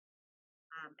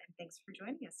and thanks for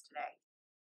joining us today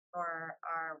for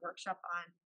our workshop on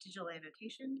digital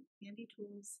annotation, handy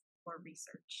tools for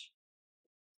research.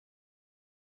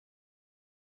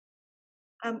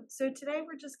 So today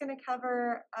we're just going to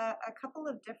cover a couple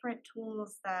of different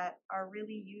tools that are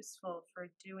really useful for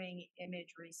doing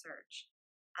image research.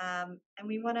 And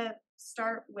we want to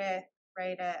start with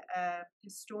a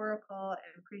historical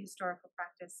and prehistorical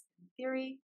practice in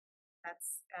theory.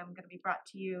 That's going to be brought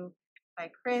to you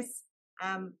by Chris.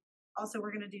 Also,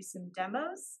 we're going to do some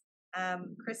demos.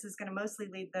 Chris is going to mostly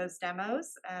lead those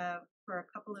demos for a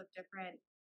couple of different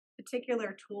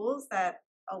particular tools that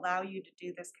allow you to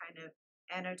do this kind of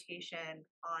annotation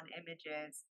on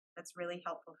images that's really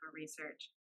helpful for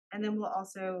research. And then we'll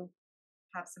also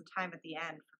have some time at the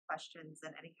end for questions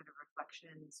and any kind of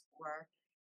reflections or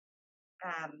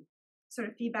sort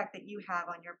of feedback that you have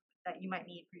on that you might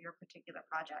need for your particular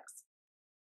projects.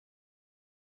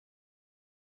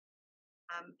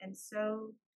 And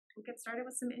so we'll get started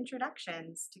with some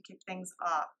introductions to kick things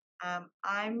off.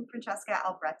 I'm Francesca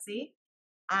Albrezzi.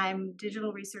 I'm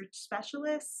digital research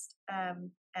specialist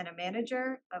and a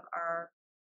manager of our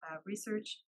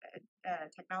research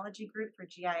technology group for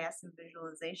GIS and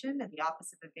visualization in the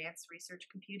Office of Advanced Research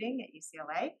Computing at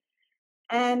UCLA.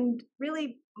 And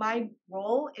really, my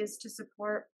role is to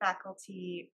support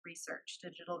faculty research,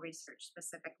 digital research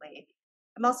specifically.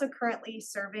 I'm also currently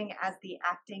serving as the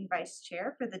acting vice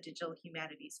chair for the Digital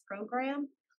Humanities program.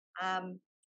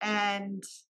 And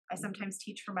I sometimes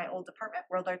teach for my old department,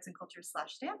 World Arts and Culture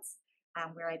 / Dance,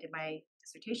 where I did my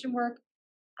dissertation work.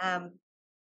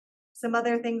 Some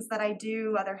other things that I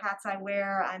do, other hats I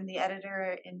wear, I'm the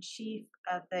editor-in-chief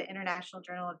of the International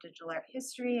Journal of Digital Art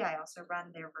History. I also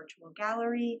run their virtual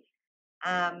gallery.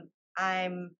 I'm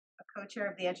a co-chair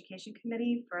of the education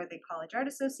committee for the College Art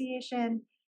Association,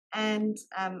 and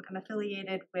I'm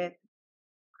affiliated with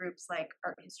groups like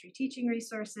Art History Teaching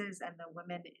Resources and the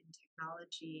Women in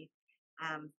Technology,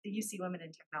 the UC Women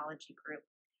in Technology group.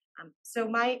 So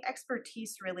my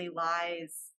expertise really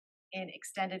lies in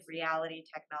extended reality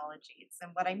technologies.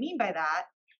 And what I mean by that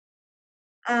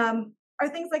are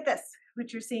things like this,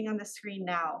 which you're seeing on the screen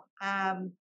now.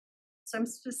 So I'm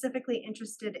specifically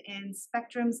interested in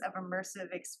spectrums of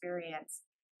immersive experience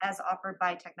as offered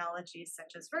by technologies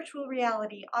such as virtual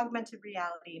reality, augmented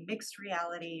reality, mixed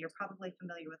reality. You're probably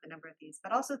familiar with a number of these,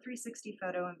 but also 360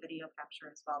 photo and video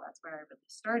capture as well. That's where I really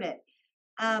started.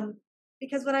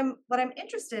 Because what I'm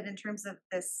interested in terms of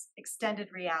this extended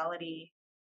reality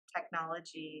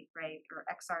technology, right, or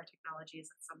XR technology as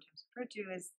it's sometimes referred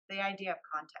to, is the idea of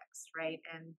context, right?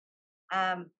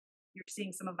 And you're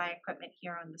seeing some of my equipment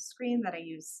here on the screen that I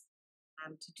use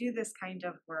to do this kind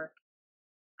of work.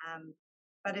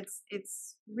 But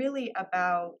it's really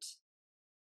about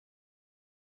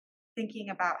thinking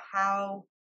about how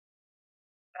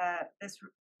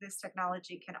this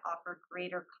technology can offer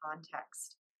greater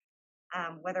context,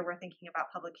 whether we're thinking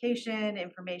about publication,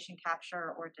 information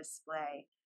capture, or display.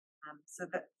 So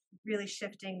that really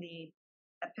shifting the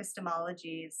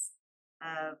epistemologies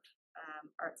of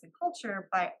arts and culture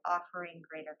by offering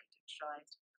greater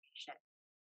contextualized information.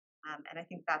 And I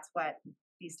think that's what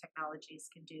these technologies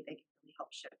can do. They can really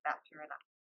help shift that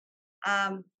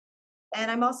paradigm. And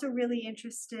I'm also really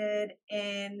interested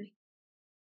in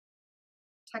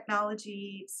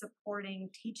technology supporting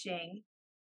teaching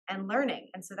and learning.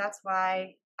 And so that's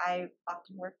why I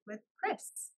often work with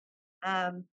Chris.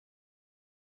 And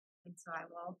so I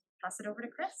will pass it over to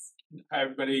Chris. Hi,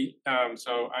 everybody.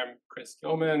 So I'm Chris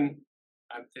Gilman.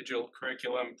 I'm Digital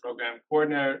Curriculum Program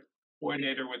Coordinator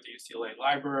with the UCLA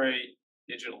Library,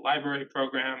 Digital Library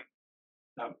Program.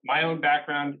 My own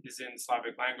background is in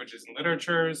Slavic languages and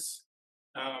literatures,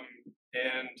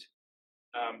 and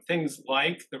things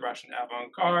like the Russian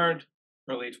avant-garde,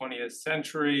 early 20th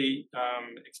century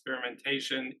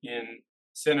experimentation in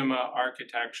cinema,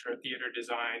 architecture, theater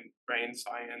design, brain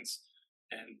science,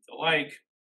 and the like.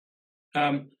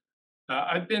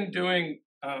 I've been doing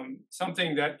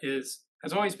something that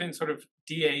has always been sort of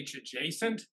DH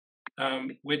adjacent,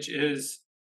 which is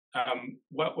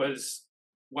what was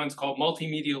once called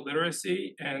multimedia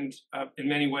literacy, and in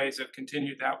many ways have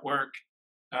continued that work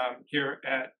here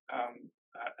at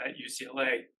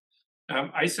UCLA.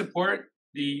 I support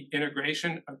the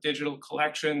integration of digital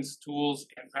collections, tools,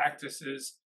 and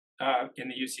practices in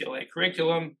the UCLA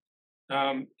curriculum,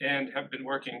 and have been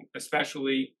working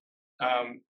especially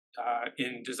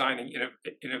in designing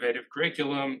innovative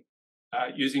curriculum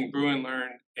using Brew and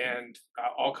Learn and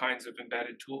all kinds of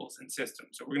embedded tools and systems.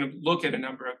 So we're going to look at a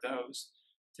number of those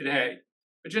today.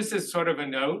 But just as sort of a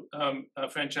note,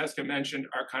 Francesca mentioned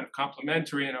our kind of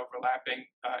complementary and overlapping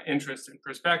interests and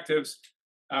perspectives.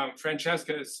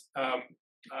 Francesca is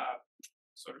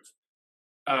sort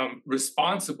of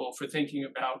responsible for thinking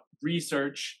about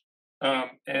research,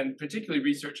 and particularly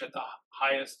research at the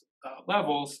highest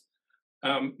levels.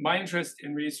 My interest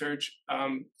in research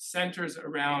centers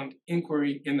around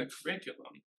inquiry in the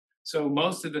curriculum. So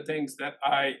most of the things that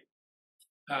I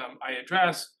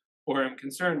address or am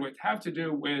concerned with have to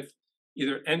do with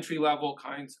either entry-level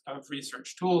kinds of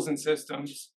research tools and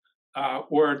systems,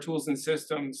 or tools and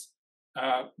systems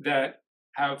that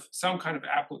have some kind of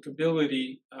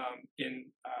applicability in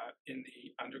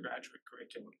the undergraduate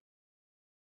curriculum.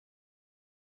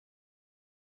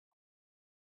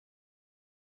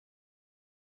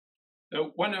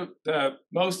 So one of the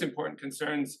most important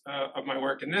concerns of my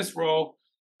work in this role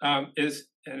is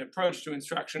an approach to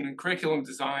instruction and curriculum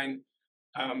design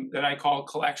that I call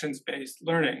collections-based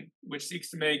learning, which seeks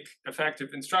to make effective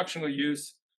instructional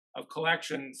use of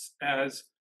collections as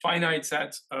finite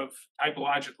sets of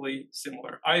typologically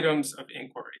similar items of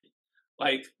inquiry,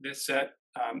 like this set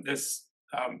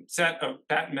of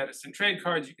patent medicine trade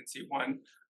cards. You can see one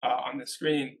on the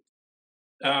screen.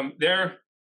 They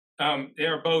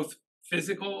are both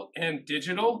physical and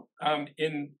digital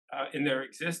in their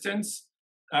existence,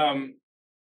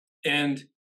 and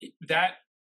that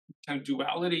kind of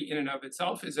duality in and of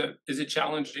itself is a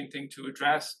challenging thing to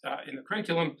address in the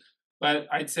curriculum. But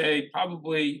I'd say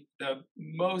probably the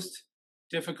most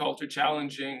difficult or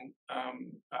challenging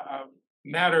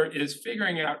matter is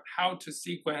figuring out how to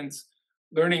sequence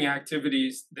learning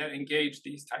activities that engage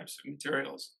these types of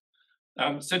materials.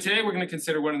 So today we're going to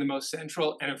consider one of the most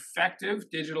central and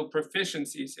effective digital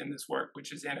proficiencies in this work,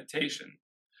 which is annotation.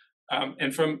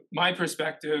 And from my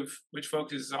perspective, which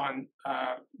focuses on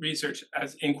research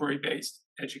as inquiry-based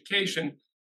education,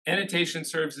 annotation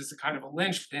serves as a kind of a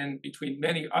linchpin between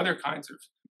many other kinds of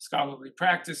scholarly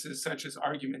practices, such as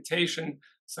argumentation,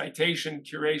 citation,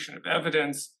 curation of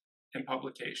evidence, and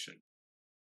publication.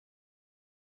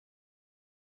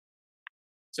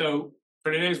 So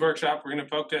for today's workshop, we're going to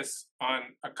focus on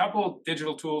a couple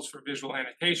digital tools for visual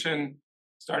annotation,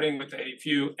 starting with a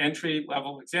few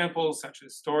entry-level examples, such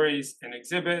as stories and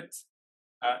exhibit,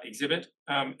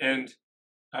 and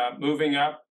moving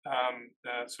up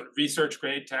the sort of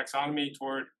research-grade taxonomy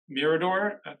toward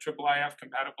Mirador, a IIIF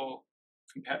compatible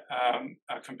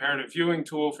comparative viewing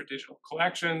tool for digital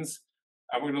collections.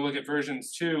 We're going to look at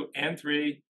versions 2 and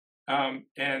 3,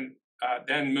 and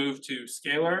then move to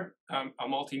Scalar, a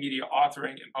multimedia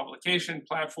authoring and publication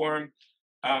platform,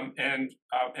 and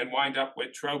wind up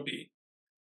with Tropy.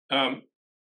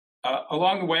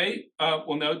 Along the way,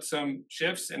 we'll note some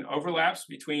shifts and overlaps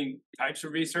between types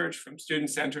of research, from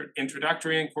student-centered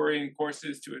introductory inquiry and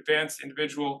courses to advanced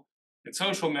individual and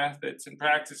social methods and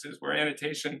practices, where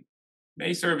annotation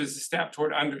may serve as a step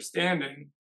toward understanding,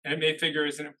 and it may figure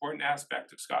as an important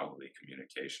aspect of scholarly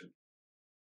communication.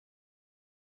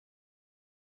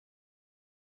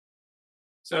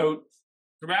 So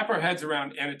to wrap our heads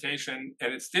around annotation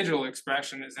and its digital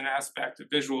expression as an aspect of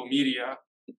visual media,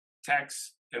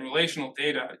 text, and relational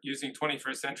data using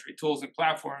 21st century tools and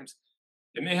platforms,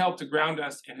 it may help to ground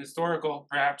us in historical,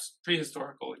 perhaps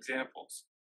prehistorical examples.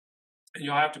 And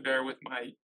you'll have to bear with my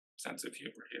sense of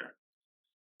humor here.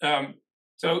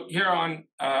 So here on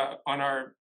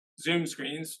our Zoom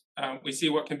screens, we see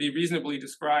what can be reasonably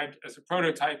described as a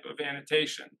prototype of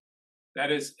annotation.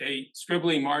 That is a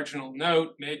scribbling marginal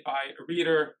note made by a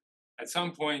reader at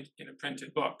some point in a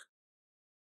printed book.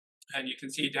 And you can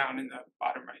see down in the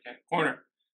bottom right-hand corner.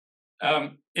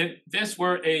 If this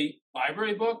were a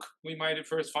library book, we might at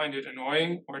first find it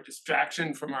annoying or a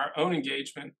distraction from our own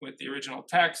engagement with the original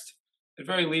text, at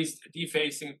very least a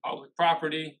defacing of public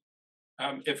property.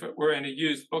 If it were in a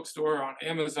used bookstore on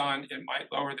Amazon, it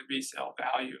might lower the resale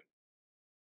value.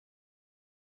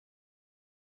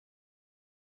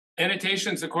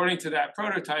 Annotations, according to that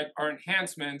prototype, are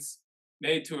enhancements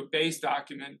made to a base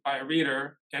document by a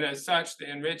reader, and as such, they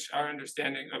enrich our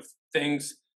understanding of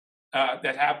things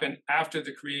that happen after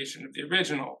the creation of the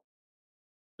original.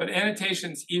 But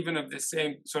annotations, even of the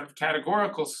same sort of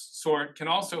categorical sort, can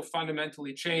also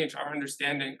fundamentally change our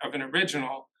understanding of an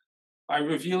original by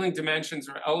revealing dimensions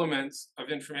or elements of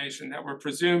information that were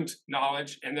presumed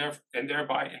knowledge and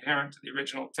thereby inherent to the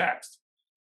original text.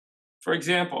 For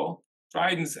example,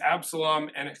 Dryden's Absalom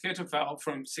and Ahithophel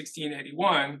from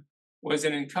 1681 was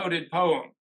an encoded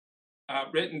poem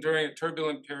written during a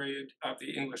turbulent period of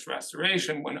the English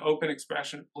Restoration, when open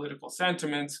expression of political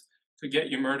sentiments could get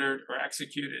you murdered or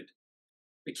executed.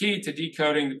 The key to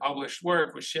decoding the published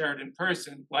work was shared in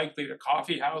person, likely at a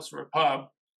coffee house or a pub,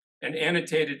 and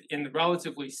annotated in the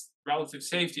relative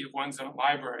safety of one's own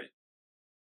library.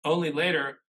 Only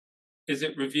later is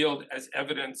it revealed as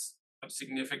evidence of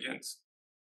significance.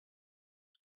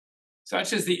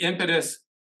 Such is the impetus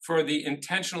for the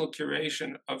intentional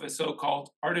curation of a so-called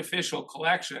artificial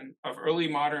collection of early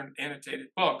modern annotated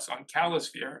books on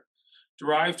Calisphere,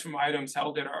 derived from items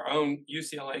held at our own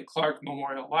UCLA Clark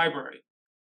Memorial Library.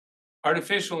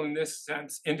 Artificial in this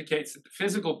sense indicates that the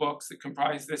physical books that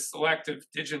comprise this selective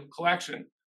digital collection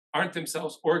aren't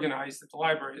themselves organized at the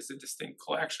library as a distinct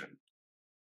collection.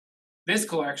 This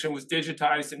collection was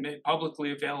digitized and made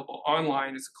publicly available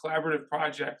online as a collaborative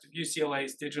project of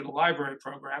UCLA's digital library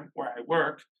program, where I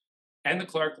work, and the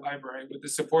Clark Library with the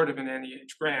support of an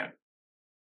NEH grant.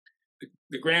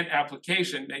 The grant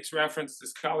application makes reference to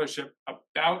scholarship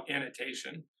about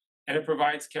annotation, and it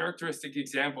provides characteristic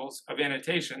examples of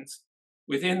annotations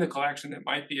within the collection that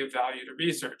might be of value to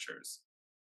researchers.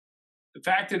 The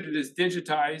fact that it is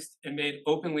digitized and made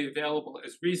openly available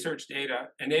as research data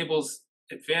enables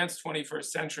advanced 21st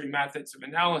century methods of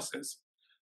analysis,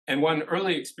 and one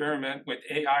early experiment with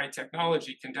AI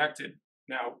technology conducted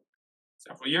now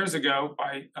several years ago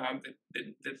by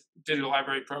the digital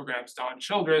library program's Don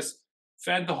Childress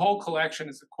fed the whole collection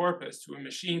as a corpus to a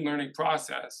machine learning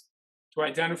process to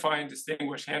identify and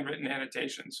distinguish handwritten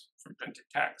annotations from printed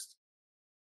text.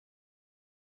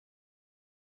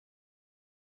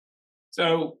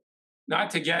 So, not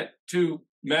to get too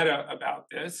meta about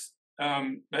this,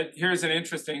 but here's an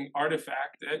interesting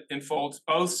artifact that enfolds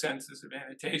both senses of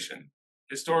annotation,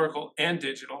 historical and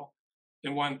digital,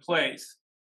 in one place.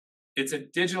 It's a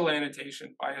digital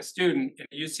annotation by a student in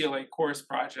a UCLA course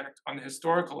project on the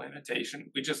historical annotation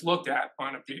we just looked at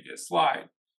on a previous slide.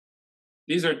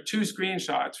 These are two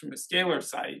screenshots from a Scalar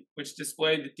site, which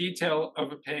display the detail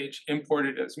of a page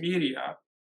imported as media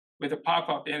with a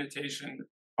pop-up annotation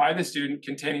by the student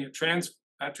containing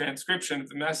a transcription of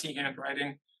the messy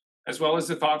handwriting, as well as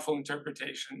a thoughtful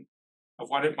interpretation of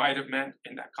what it might have meant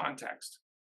in that context.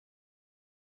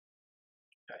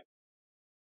 Okay.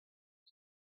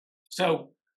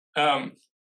 So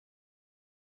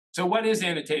what is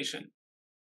annotation?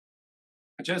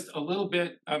 Just a little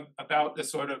bit about the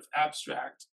sort of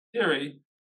abstract theory.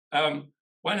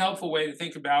 One helpful way to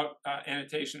think about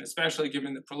annotation, especially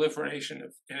given the proliferation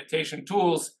of annotation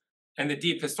tools and the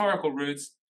deep historical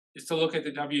roots, is to look at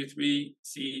the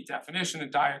W3C definition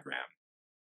and diagram.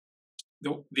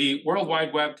 The World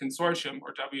Wide Web Consortium,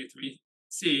 or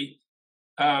W3C,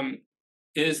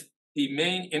 is the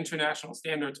main international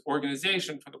standards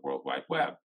organization for the World Wide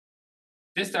Web.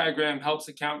 This diagram helps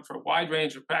account for a wide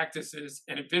range of practices,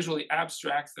 and it visually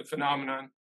abstracts the phenomenon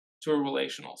to a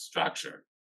relational structure.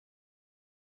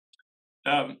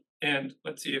 And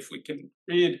let's see if we can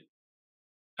read.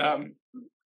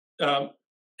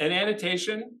 An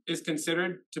annotation is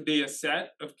considered to be a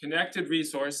set of connected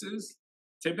resources,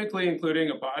 typically including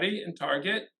a body and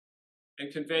target,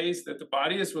 and conveys that the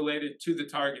body is related to the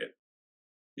target.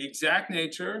 The exact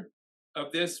nature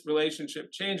of this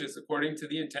relationship changes according to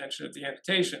the intention of the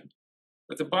annotation,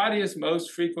 but the body is most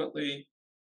frequently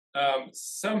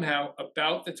somehow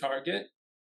about the target.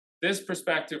 This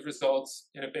perspective results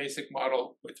in a basic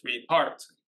model with 3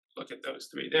 parts. Look at those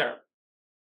 3 there.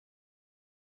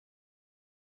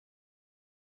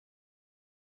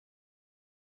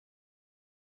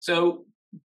 So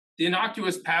the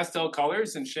innocuous pastel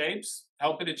colors and shapes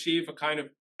help it achieve a kind of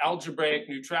algebraic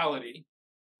neutrality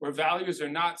where values are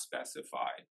not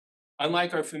specified.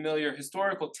 Unlike our familiar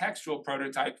historical textual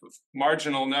prototype of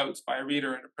marginal notes by a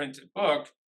reader in a printed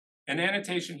book, an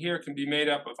annotation here can be made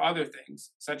up of other things,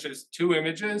 such as 2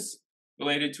 images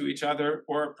related to each other,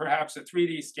 or perhaps a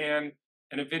 3D scan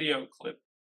and a video clip.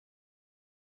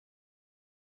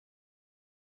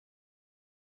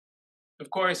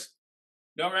 Of course,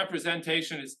 no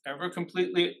representation is ever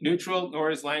completely neutral,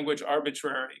 nor is language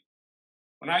arbitrary.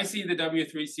 When I see the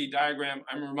W3C diagram,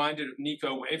 I'm reminded of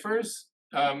Nico wafers,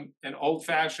 an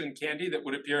old-fashioned candy that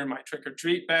would appear in my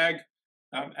trick-or-treat bag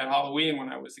at Halloween when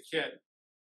I was a kid.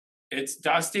 It's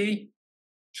dusty,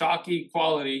 chalky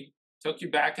quality, took you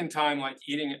back in time like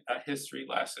eating a history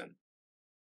lesson.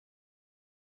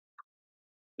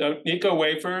 So Nico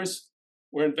wafers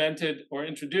were invented or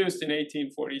introduced in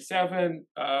 1847.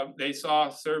 They saw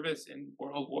service in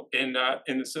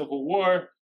the Civil War,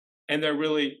 and they're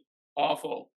really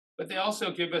awful. But they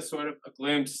also give us sort of a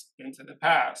glimpse into the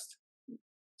past.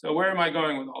 So where am I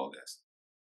going with all this?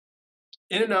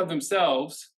 In and of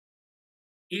themselves,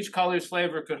 each color's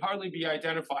flavor could hardly be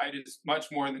identified as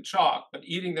much more than chalk, but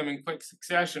eating them in quick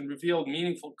succession revealed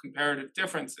meaningful comparative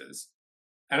differences.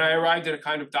 And I arrived at a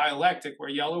kind of dialectic where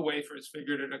yellow wafers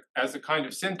figured it as a kind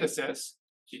of synthesis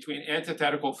between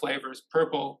antithetical flavors,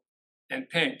 purple and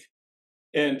pink.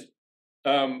 And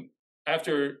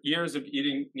after years of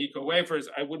eating Nico wafers,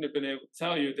 I wouldn't have been able to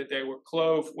tell you that they were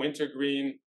clove,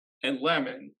 wintergreen, and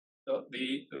lemon.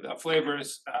 The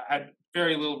flavors had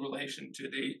very little relation to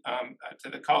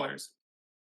the colors.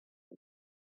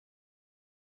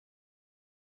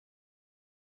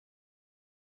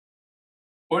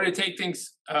 Or to take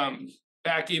things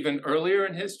back even earlier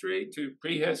in history, to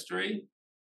prehistory,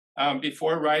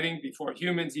 before writing, before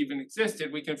humans even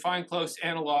existed, we can find close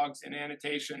analogs in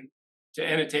annotation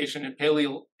and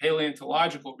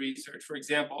paleontological research. For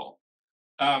example,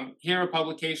 here a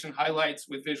publication highlights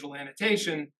with visual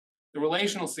annotation the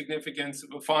relational significance of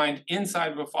a find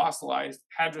inside of a fossilized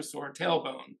hadrosaur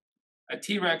tailbone, a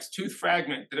T-Rex tooth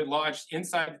fragment that had lodged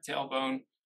inside the tailbone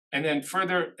and then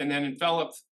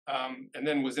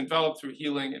was enveloped through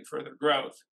healing and further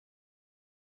growth.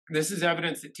 This is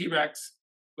evidence that T-Rex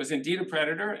was indeed a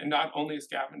predator and not only a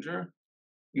scavenger.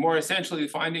 More essentially, the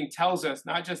finding tells us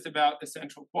not just about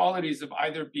essential qualities of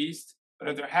either beast, but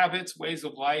of their habits, ways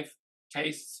of life,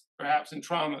 tastes, perhaps, and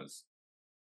traumas,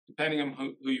 depending on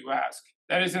who you ask.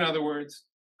 That is, in other words,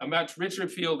 a much richer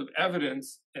field of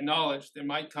evidence and knowledge that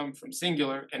might come from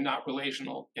singular and not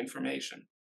relational information.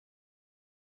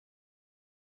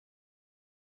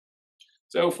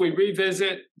 So if we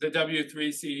revisit the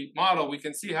W3C model, we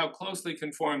can see how closely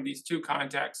conformed these two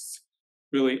contexts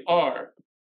really are.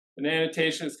 An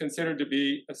annotation is considered to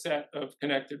be a set of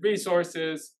connected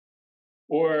resources,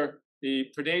 or the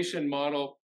predation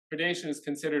model. Predation is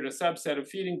considered a subset of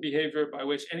feeding behavior by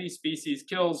which any species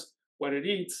kills what it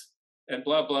eats, and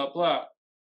blah, blah, blah.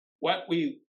 What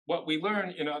we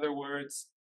learn, in other words,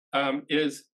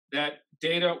 is that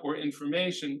data or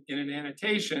information in an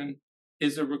annotation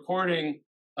is a recording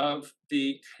of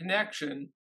the connection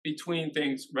between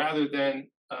things rather than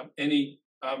any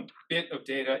bit of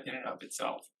data in and of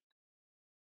itself.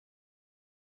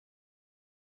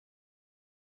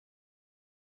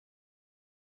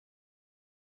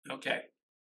 Okay.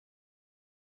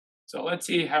 So let's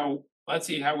see how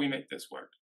we make this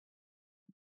work.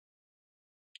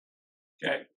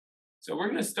 Okay. So we're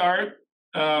going to start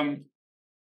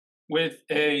with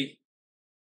a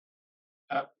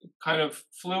kind of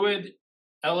fluid,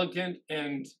 elegant,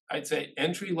 and I'd say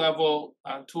entry-level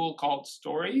tool called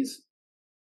Stories.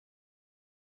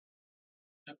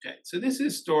 Okay, so this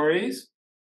is Stories.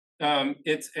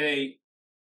 It's a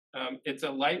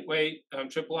lightweight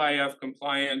IIIF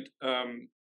compliant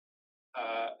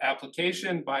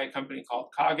application by a company called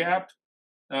CogApp.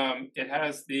 It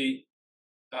has the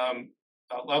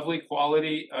lovely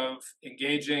quality of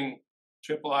engaging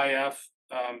IIIF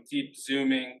deep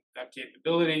zooming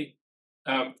capability.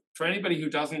 For anybody who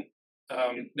doesn't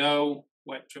know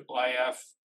what IIIF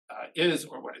is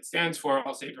or what it stands for,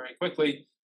 I'll say very quickly,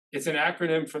 it's an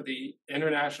acronym for the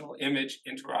International Image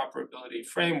Interoperability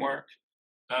Framework,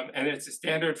 and it's a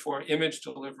standard for image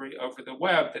delivery over the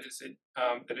web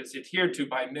that is adhered to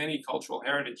by many cultural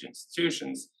heritage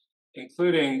institutions,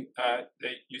 including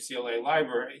the UCLA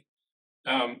Library.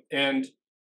 And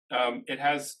it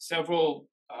has several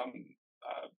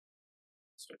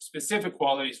sort of specific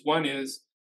qualities. One is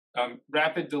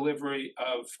rapid delivery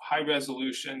of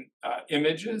high-resolution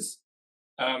images,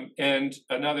 and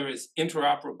another is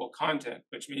interoperable content,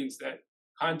 which means that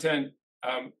content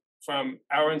from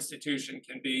our institution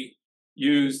can be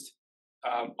used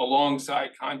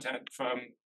alongside content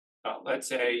from, let's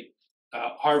say,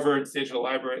 Harvard's Digital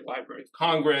Library, Library of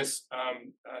Congress,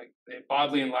 the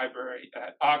Bodleian Library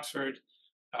at Oxford,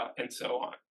 and so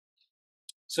on.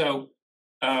 So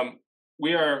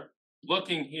we are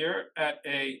looking here at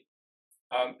a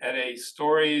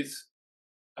Stories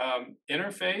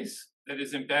interface that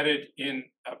is embedded in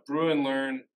a Brew and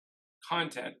Learn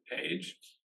content page.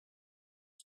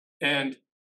 And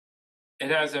it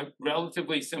has a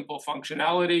relatively simple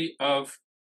functionality of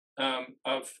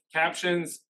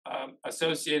captions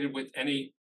associated with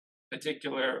any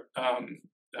particular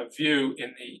view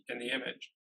in the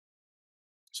image.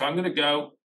 So I'm going to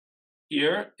go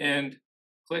here and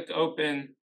click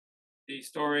open the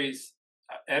Stories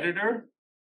editor.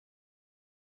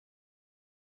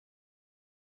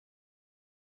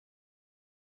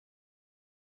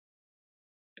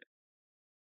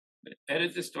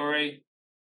 Edit the story.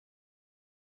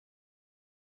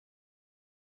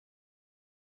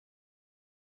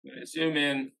 I'm going to zoom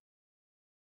in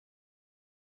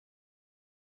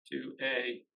to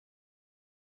a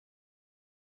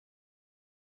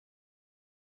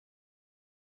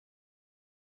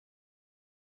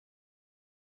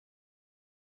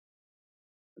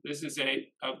this is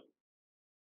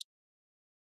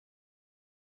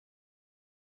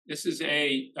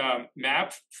a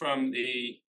map from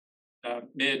the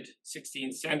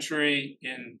mid-16th century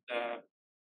in the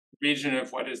region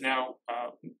of what is now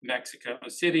Mexico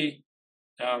City.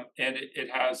 And it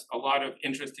has a lot of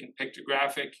interesting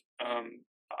pictographic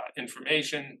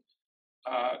information,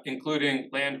 including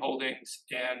land holdings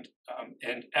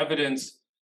and evidence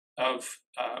of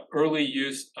early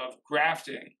use of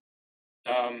grafting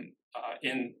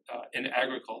in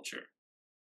agriculture.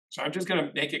 So I'm just going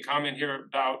to make a comment here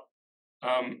about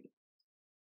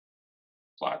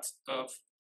plots of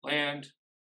land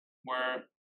were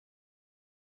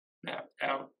mapped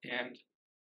out and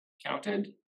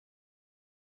counted.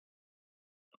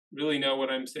 Really know what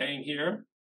I'm saying here.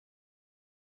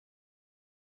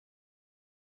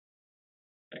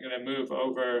 I'm going to move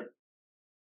over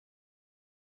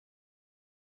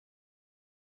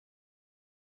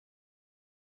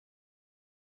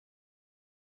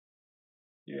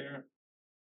here,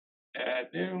 add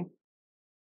new.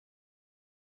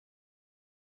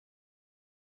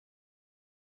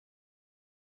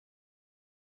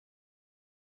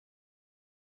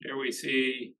 Here we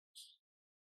see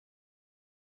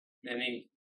many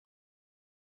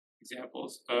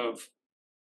examples of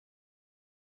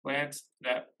plants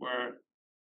that were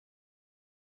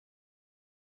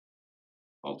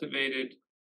cultivated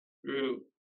through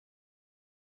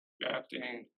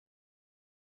grafting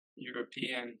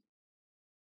European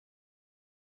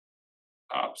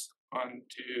hops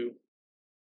onto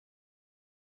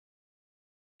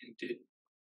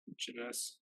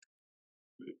indigenous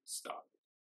rootstock.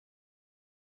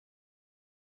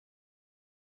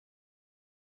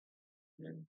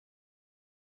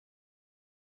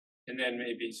 And then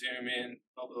maybe zoom in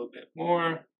a little bit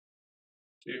more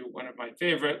to one of my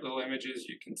favorite little images.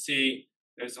 You can see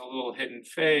there's a little hidden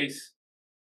face.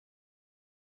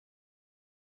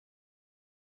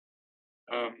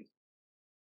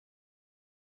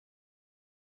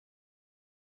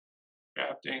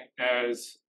 Grafting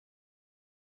as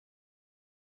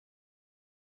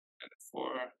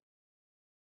for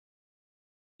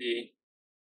the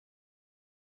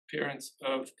appearance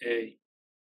of a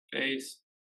face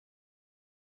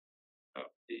of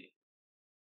the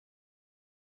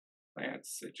plant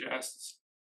suggests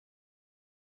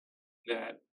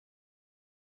that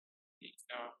he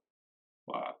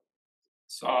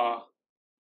saw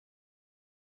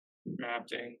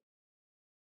grafting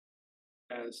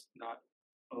as not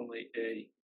only a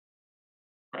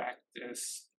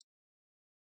practice,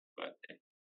 but a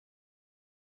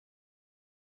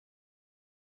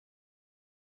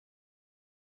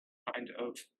kind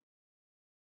of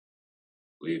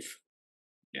belief.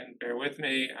 Again, bear with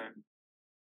me. I'm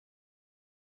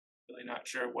really not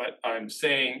sure what I'm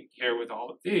saying here with all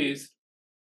of these.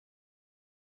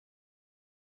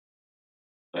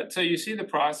 But so you see the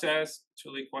process, it's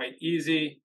really quite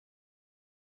easy.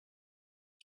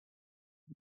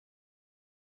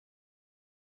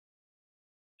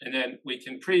 And then we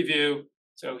can preview.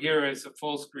 So here is a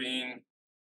full screen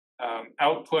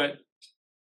output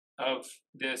of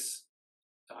this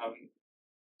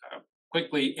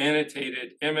quickly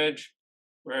annotated image,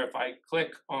 where if I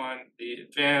click on the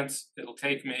advance, it'll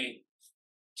take me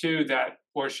to that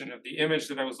portion of the image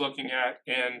that I was looking at,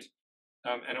 and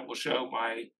it will show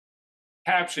my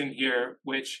caption here,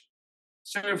 which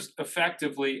serves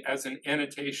effectively as an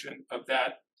annotation of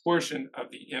that portion of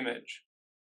the image.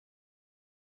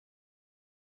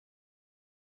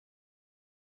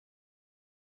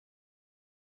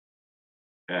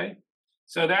 Okay,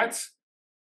 so that's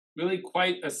really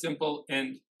quite a simple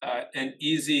and an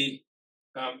easy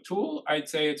tool. I'd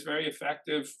say it's very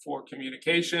effective for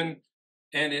communication,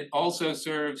 and it also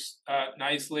serves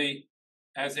nicely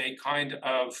as a kind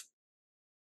of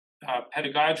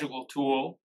pedagogical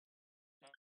tool.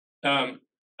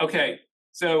 Okay,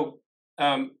 so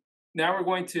now we're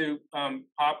going to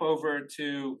hop over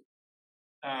to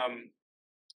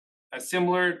a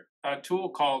similar tool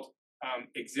called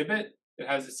Exhibit. It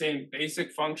has the same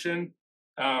basic function,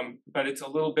 but it's a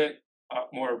little bit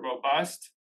more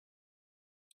robust.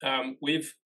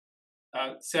 We've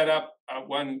set up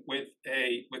one with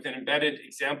an embedded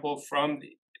example from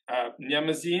the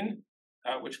Nemazine,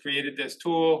 which created this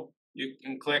tool. You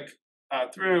can click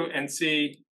through and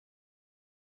see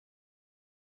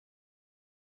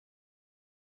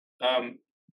a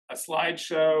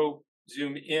slideshow,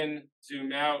 zoom in,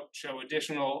 zoom out, show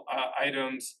additional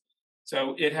items.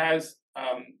 So it has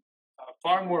a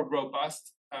far more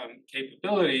robust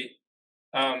capability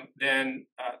than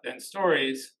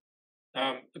stories,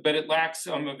 but it lacks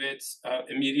some of its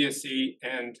immediacy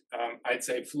and I'd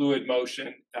say fluid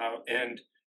motion and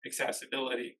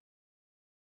accessibility.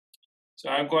 So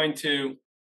I'm going to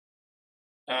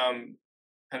kind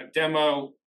of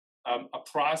demo a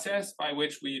process by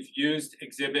which we've used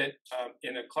exhibit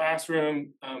in a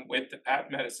classroom with the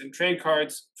patent medicine trade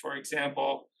cards, for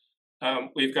example.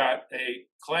 We've got a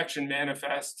collection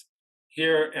manifest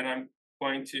here, and I'm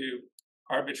going to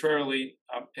arbitrarily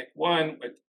pick one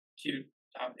with cute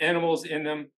animals in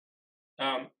them.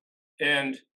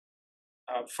 And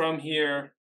from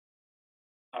here,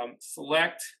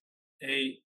 select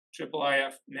a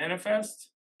IIIF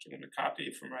manifest, which I'm going to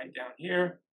copy from right down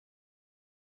here.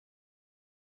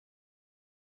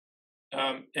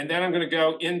 And then I'm going to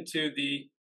go into the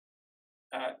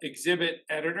exhibit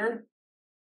editor.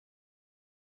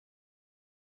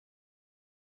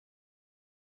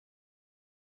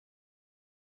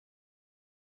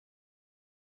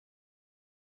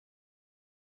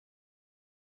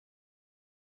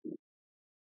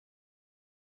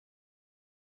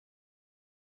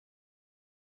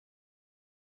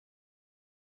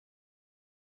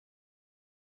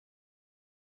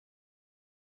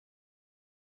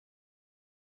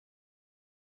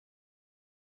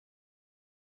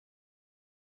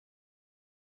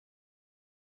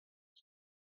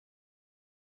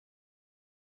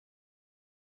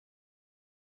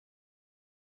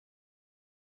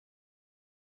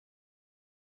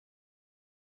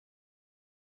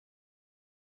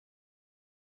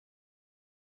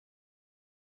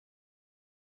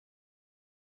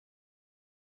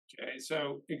 Okay,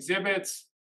 so exhibits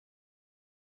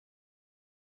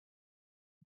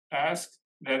ask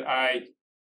that I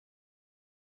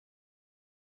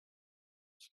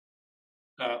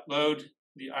load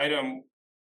the item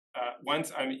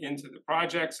once I'm into the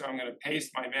project. So I'm going to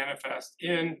paste my manifest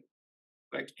in,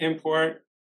 click import.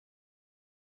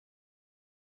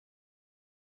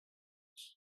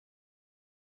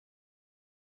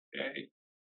 Okay,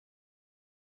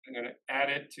 I'm going to add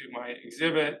it to my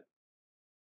exhibit.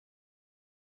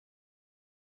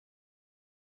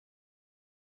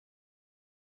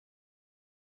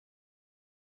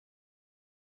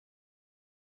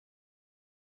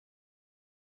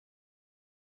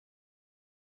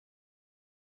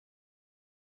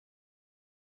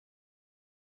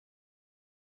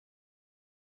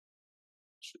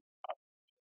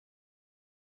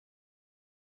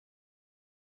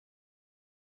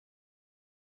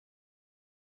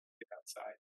 Get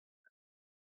outside.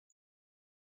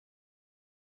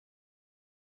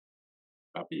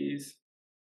 Copies.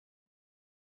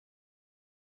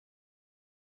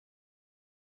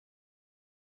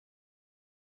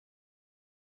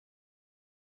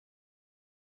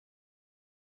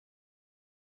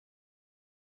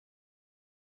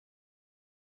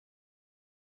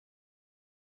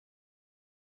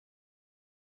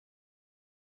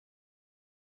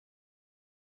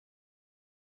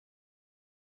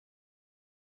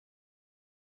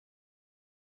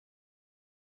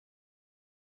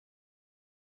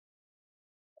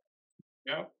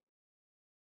 Yep.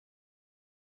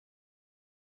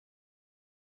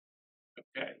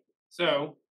 Okay.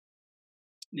 So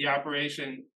the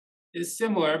operation is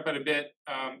similar, but a bit,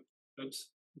 a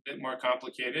bit more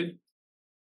complicated.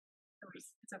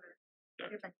 It's over Yeah.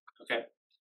 there. You're fine. Okay.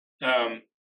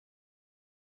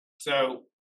 So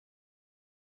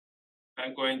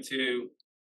I'm going to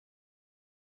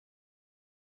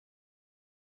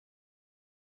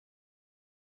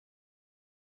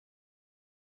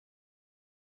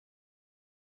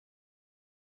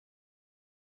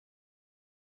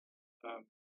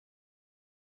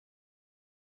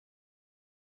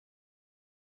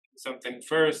something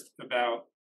first about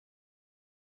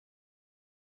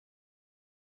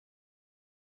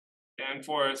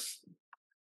Danforth.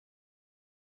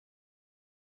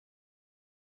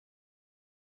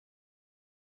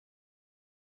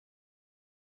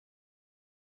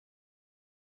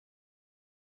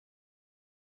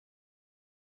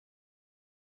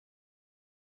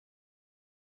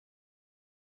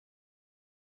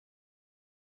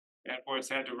 Danforth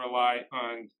had to rely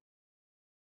on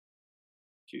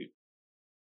cute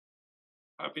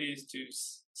puppies to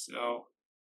sell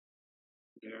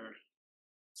their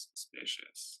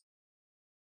suspicious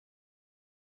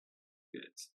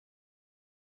goods.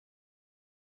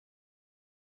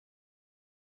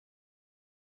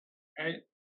 Right?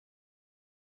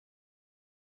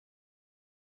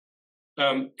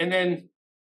 And then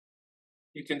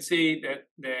you can see that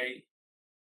they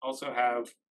also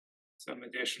have some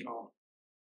additional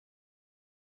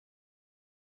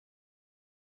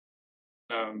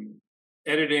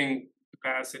editing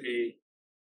capacity.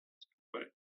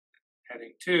 Put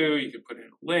heading 2, you can put in a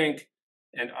link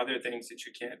and other things that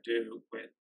you can't do with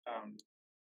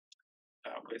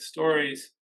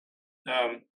stories.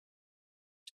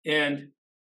 And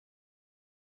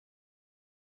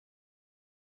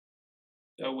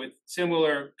So with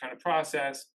similar kind of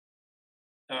process,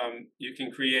 you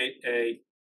can create a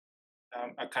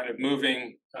kind of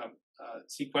moving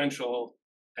sequential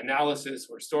analysis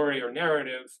or story or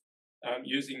narrative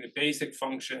using the basic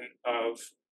function of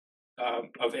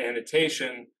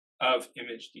annotation of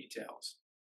image details.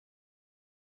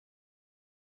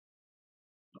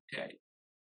 Okay.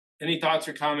 Any thoughts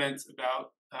or comments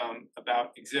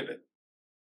about Exhibit?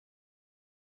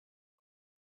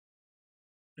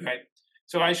 Right.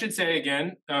 So I should say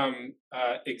again,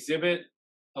 Exhibit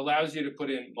allows you to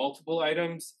put in multiple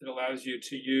items. It allows you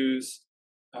to use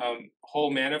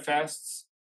whole manifests.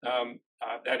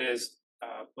 That is,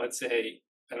 let's say,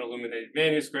 an illuminated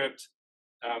manuscript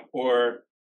or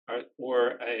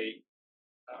a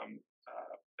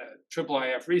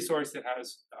IIIF resource that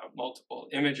has multiple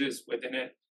images within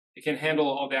it. It can handle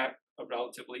all that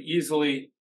relatively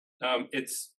easily.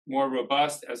 It's more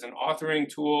robust as an authoring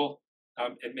tool.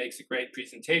 It makes a great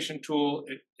presentation tool.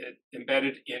 It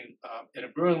embedded in a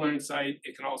Brew and Learn site.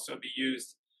 It can also be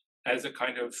used as a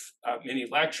kind of mini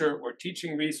lecture or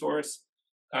teaching resource.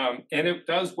 And it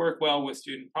does work well with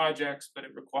student projects, but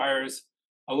it requires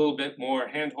a little bit more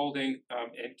hand-holding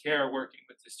and care working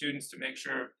with the students to make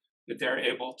sure that they're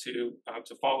able to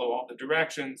follow all the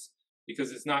directions,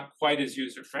 because it's not quite as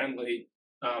user-friendly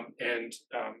and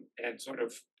sort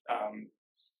of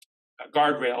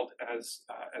guardrailed as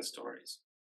stories.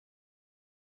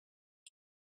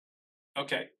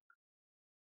 Okay.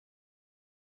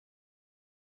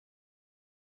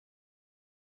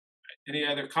 Any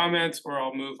other comments, or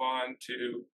I'll move on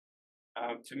to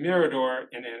Mirador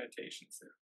and annotations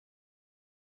there.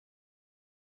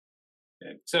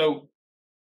 Okay. So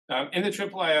in the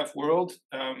IIIF world,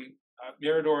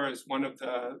 Mirador is one of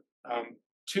the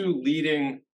two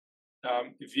leading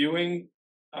viewing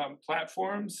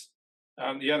platforms.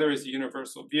 The other is the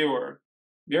Universal Viewer.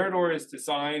 Mirador is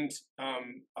designed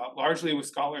largely with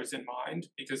scholars in mind,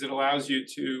 because it allows you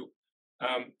to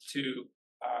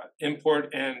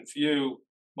import and view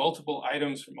multiple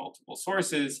items from multiple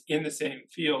sources in the same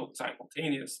field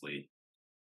simultaneously.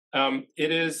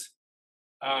 It is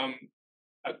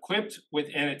equipped with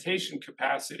annotation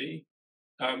capacity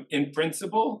in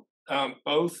principle,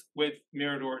 both with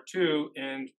Mirador 2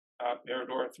 and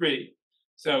Mirador 3.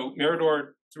 So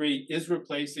Mirador 3 is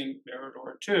replacing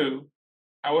Mirador 2.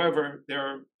 However,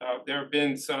 there have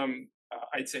been some,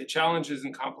 I'd say, challenges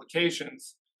and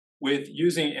complications with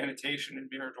using annotation in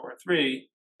Mirador 3.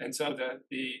 And so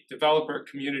the developer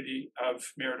community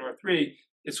of Mirador 3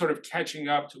 is sort of catching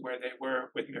up to where they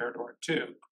were with Mirador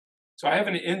 2. So I have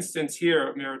an instance here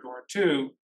of Mirador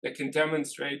 2 that can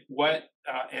demonstrate what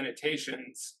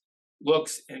annotations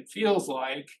looks and feels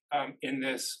like in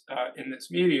this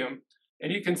medium.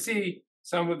 And you can see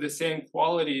some of the same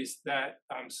qualities that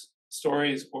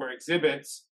stories or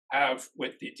exhibits have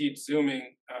with the deep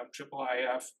zooming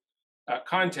IIIF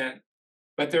content,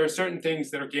 but there are certain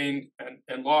things that are gained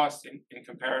and lost in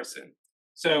comparison.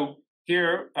 So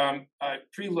here I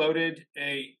preloaded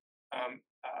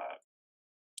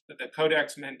the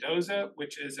Codex Mendoza,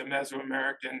 which is a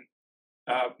Mesoamerican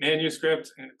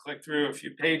manuscript. I'm going to click through a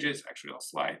few pages. Actually, I'll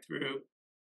slide through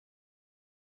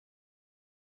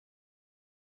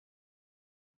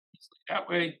that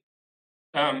way.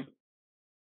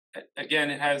 Again,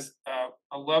 it has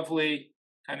a lovely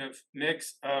kind of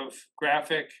mix of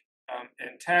graphic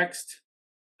and text.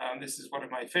 This is one of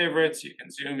my favorites. You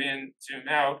can zoom in, zoom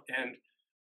out, and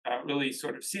really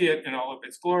sort of see it in all of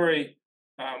its glory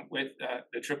with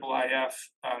the IIIF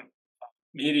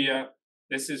media.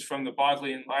 This is from the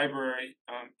Bodleian Library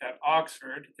at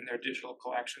Oxford in their digital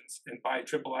collections. And by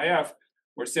IIIF,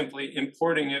 we're simply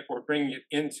importing it or bringing it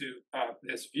into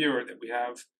this viewer that we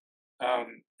have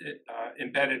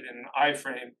embedded in an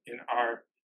iframe in our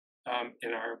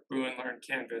Brew and Learn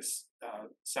Canvas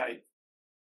site.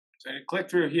 So I'm going to click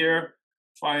through here,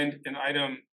 find an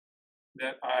item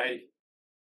that I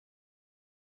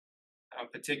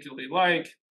particularly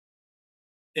like,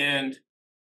 and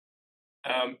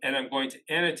I'm going to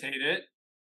annotate it.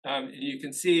 And you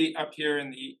can see up here in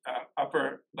the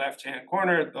upper left-hand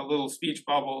corner, the little speech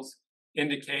bubbles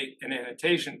indicate an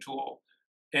annotation tool.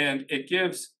 And it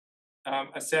gives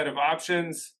a set of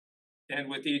options, and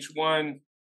with each one,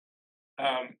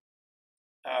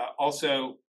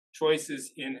 also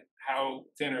choices in how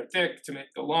thin or thick to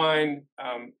make the line,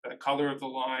 the color of the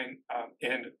line,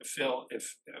 and the fill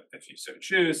if you so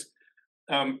choose.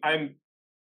 I'm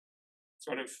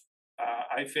sort of,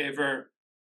 I favor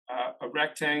a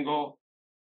rectangle.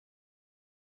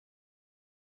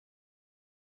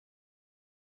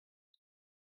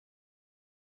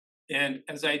 And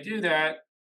as I do that,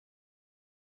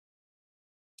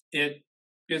 it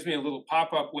gives me a little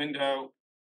pop-up window,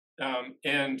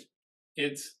 and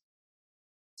it's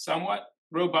somewhat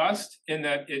robust in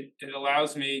that it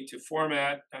allows me to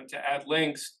format, to add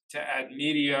links, to add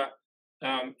media,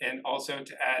 and also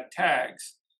to add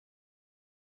tags.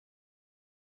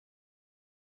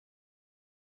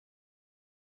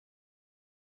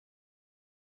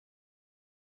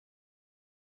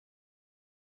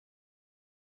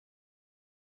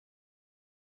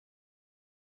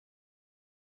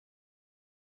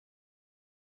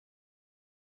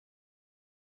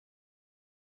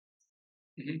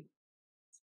 Mhm.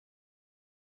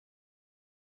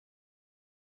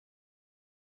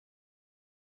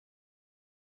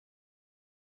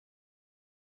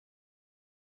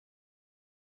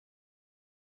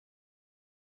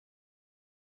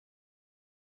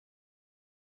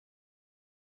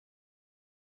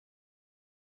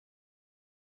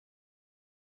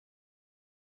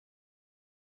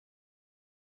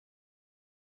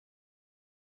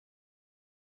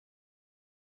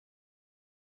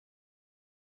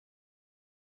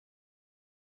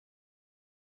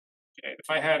 Okay,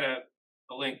 if I had a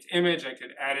linked image, I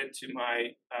could add it to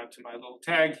my little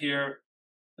tag here.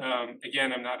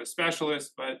 Again, I'm not a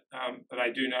specialist, but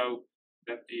I do know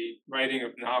that the writing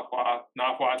of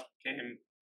Nahuatl came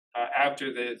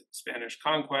after the Spanish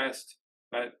conquest,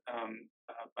 but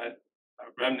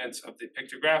remnants of the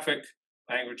pictographic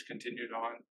language continued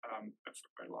on for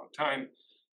quite a long time.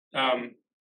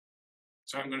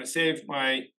 So I'm going to save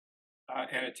my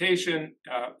annotation,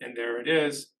 and there it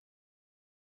is.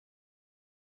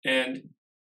 And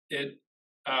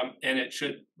it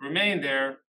should remain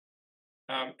there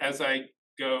as I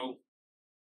go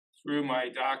through my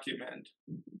document.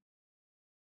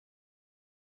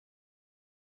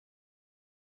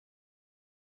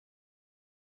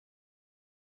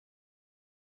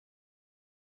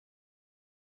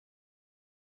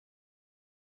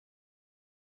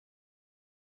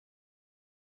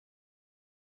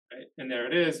 Right? And there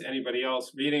it is. Anybody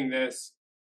else reading this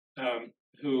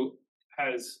who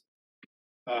has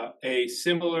a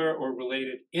similar or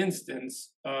related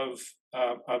instance of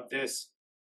this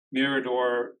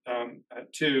Mirador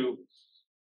 2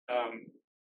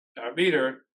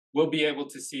 reader will be able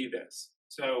to see this.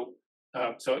 So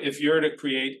if you're to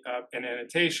create an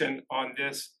annotation on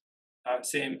this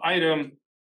same item,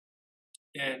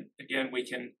 and again, we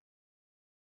can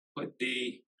put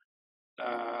the,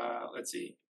 let's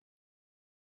see,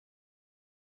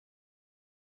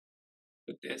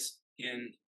 put this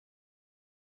in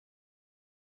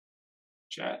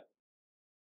chat.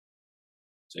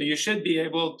 So you should be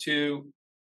able to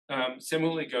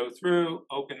similarly go through,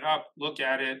 open it up, look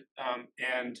at it,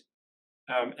 and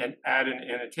add an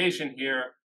annotation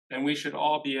here. And we should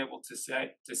all be able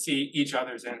to see each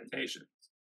other's annotations.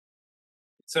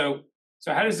 So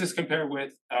how does this compare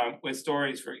with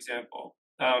stories, for example?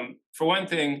 For one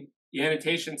thing, the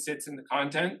annotation sits in the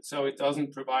content, so it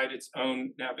doesn't provide its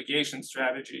own navigation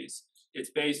strategies. It's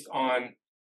based on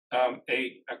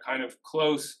a kind of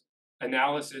close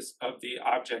analysis of the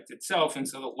object itself, and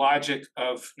so the logic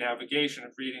of navigation,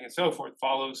 of reading, and so forth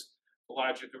follows the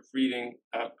logic of reading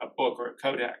a book or a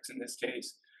codex in this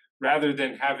case, rather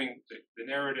than having the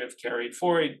narrative carried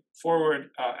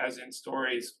forward as in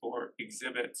stories or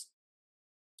exhibits.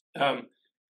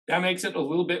 That makes it a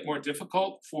little bit more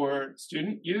difficult for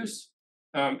student use,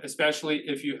 especially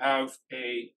if you have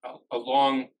a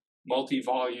long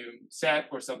multi-volume set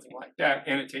or something like that.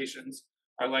 Annotations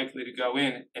are likely to go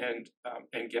in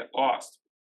and get lost.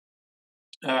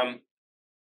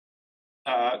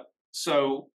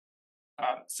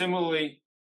 Similarly,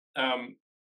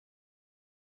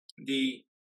 the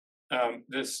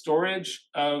storage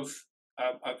of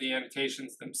the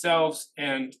annotations themselves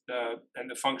and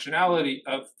the functionality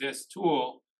of this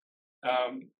tool,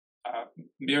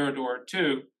 Mirador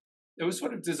 2, it was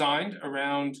sort of designed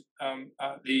around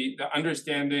the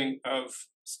understanding of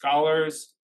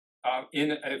scholars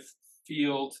in a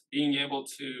field being able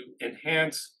to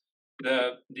enhance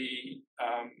the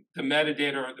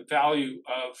metadata or the value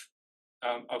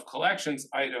of collections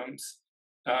items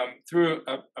through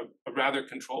a rather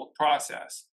controlled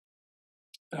process.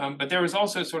 But there was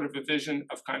also sort of a vision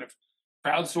of kind of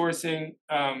crowdsourcing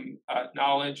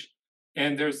knowledge,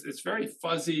 and there's this very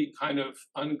fuzzy kind of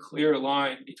unclear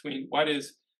line between what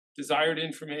is desired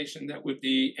information that would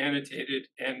be annotated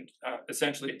and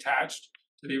essentially attached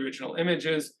to the original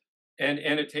images, and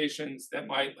annotations that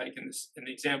might, like in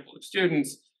the example of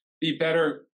students, be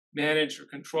better managed or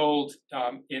controlled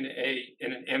in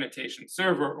an annotation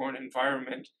server or an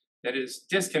environment that is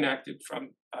disconnected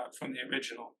from the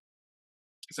original.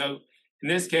 So in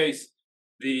this case,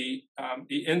 the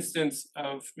instance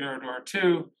of Mirador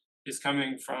 2 is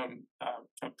coming from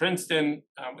Princeton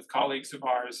with colleagues of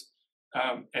ours,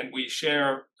 and we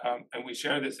share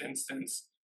this instance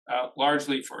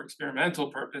largely for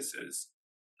experimental purposes.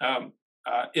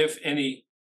 If any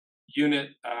unit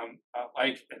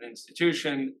like an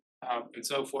institution and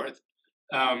so forth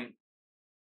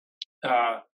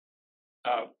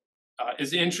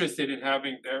is interested in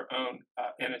having their own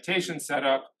annotation set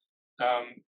up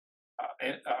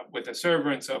with a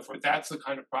server and so forth, that's the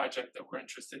kind of project that we're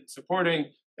interested in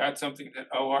supporting. That's something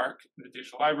that OARC, the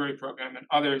Digital Library Program, and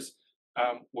others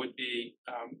would be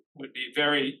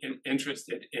very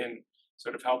interested in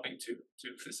sort of helping to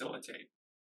facilitate.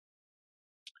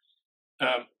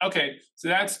 Okay, so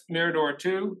that's Mirador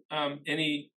 2.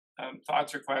 Any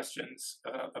thoughts or questions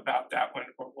about that one,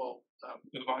 or we'll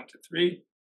move on to 3.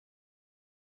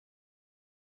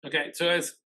 Okay,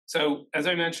 so as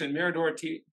I mentioned, Mirador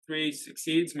 3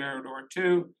 succeeds Mirador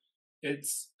 2.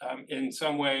 It's in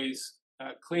some ways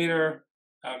cleaner.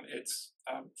 It's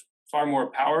far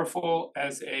more powerful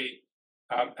as a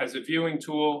viewing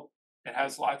tool. It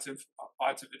has lots of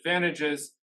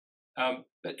advantages.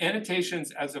 But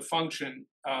annotations as a function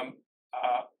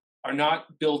are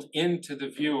not built into the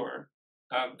viewer.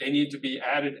 They need to be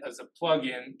added as a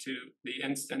plugin to the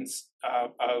instance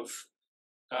of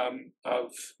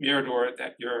Mirador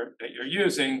that you're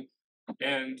using,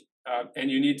 and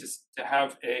you need to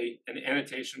have an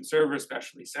annotation server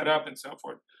specially set up and so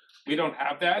forth. We don't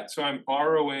have that, so I'm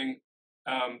borrowing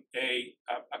a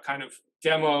kind of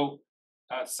demo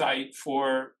site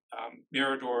for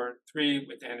Mirador 3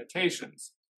 with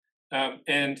annotations,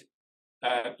 and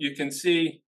you can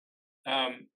see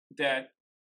that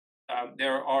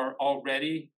there are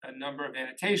already a number of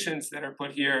annotations that are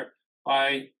put here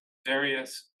by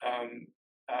various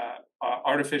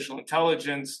artificial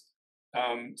intelligence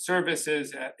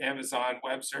services at Amazon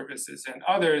Web Services and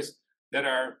others that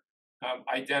are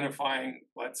identifying,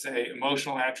 let's say,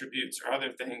 emotional attributes or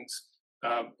other things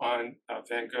on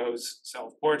Van Gogh's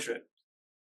self-portrait.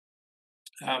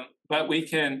 But we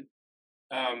can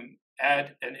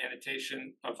add an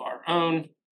annotation of our own.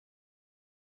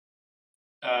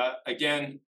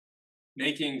 Again,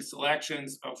 making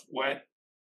selections of what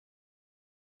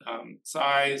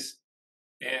size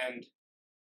and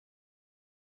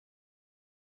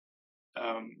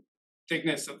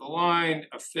thickness of the line,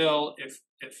 a fill, if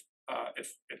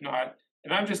not.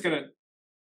 And I'm just going to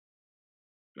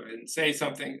go ahead and say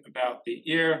something about the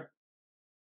ear.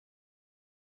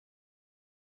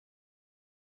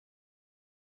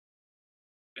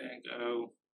 Van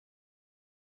Gogh.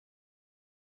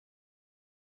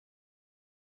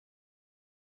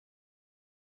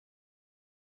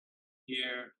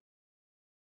 Here.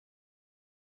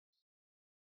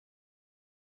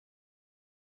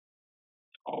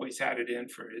 Always had it in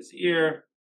for his ear.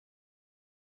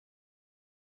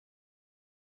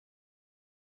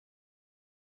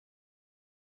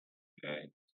 Okay.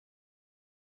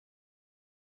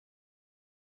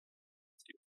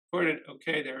 Recorded.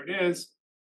 Okay, there it is.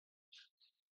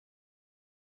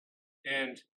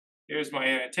 And here's my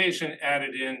annotation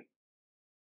added in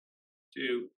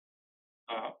to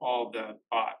all the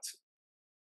bots.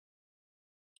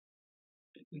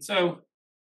 And so,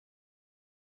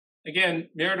 again,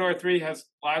 Mirador 3 has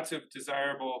lots of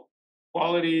desirable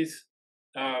qualities.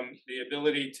 The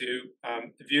ability to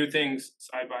view things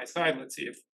side by side. Let's see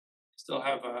if I still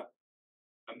have a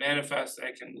manifest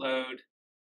I can load.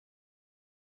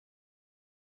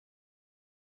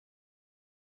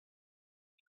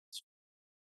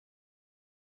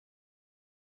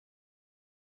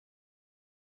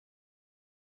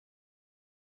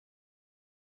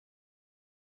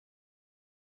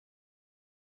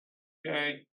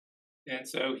 Okay, and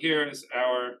so here is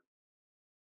our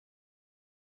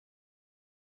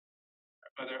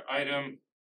other item.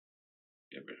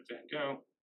 Get rid of Van Gogh.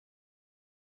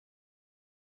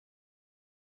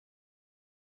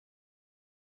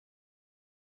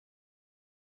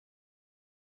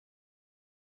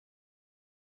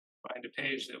 Find a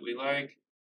page that we like.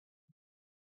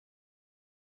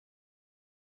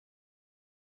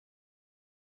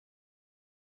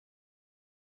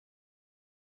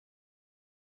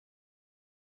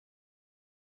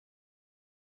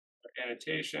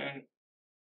 Annotation.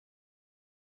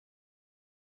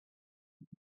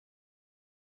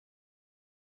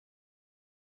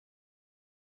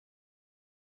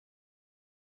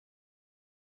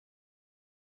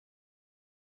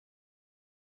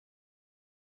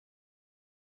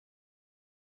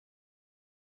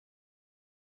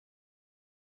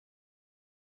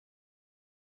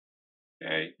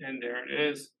 Okay, and there it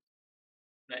is.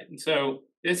 Right, and so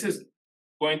this is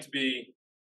going to be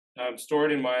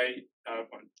stored in my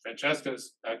on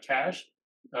Francesca's cache.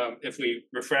 If we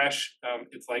refresh,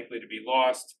 it's likely to be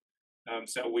lost.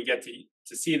 So we get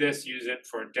to see this, use it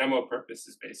for demo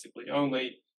purposes basically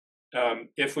only.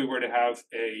 If we were to have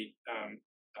an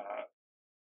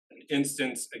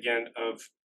instance again of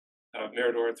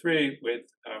Mirador 3 with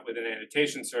an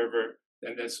annotation server,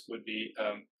 then this would be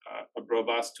a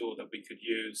robust tool that we could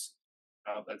use,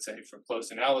 let's say, for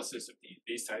close analysis of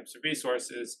these types of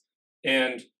resources,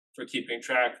 and for keeping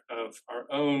track of our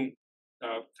own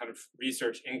kind of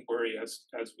research inquiry as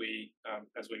we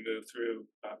move through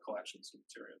collections of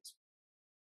materials.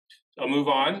 So I'll move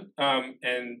on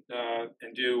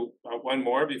and do one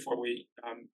more before we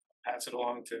pass it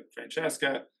along to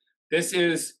Francesca. This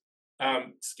is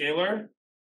Scalar.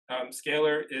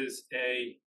 Scalar is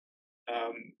a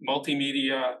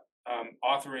multimedia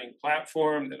authoring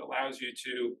platform that allows you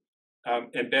to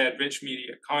embed rich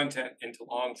media content into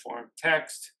long-form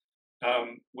text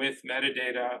with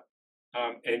metadata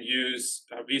and use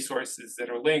resources that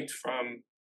are linked from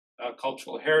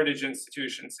cultural heritage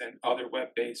institutions and other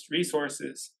web-based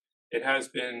resources. It has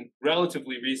been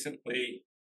relatively recently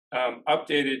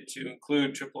updated to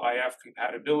include IIIF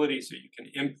compatibility, so you can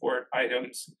import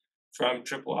items from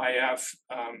IIIF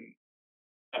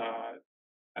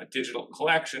digital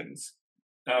collections.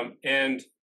 And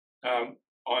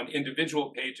on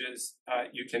individual pages,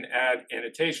 you can add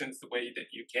annotations the way that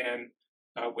you can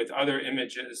with other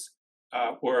images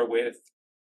or with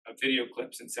video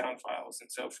clips and sound files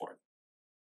and so forth.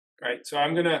 All right, so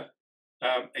I'm gonna,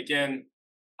 again,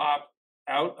 opt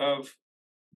out of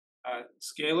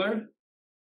Scalar.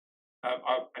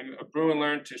 I'm a brew and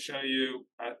learn to show you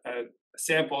a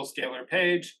sample Scalar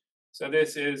page. So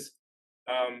this is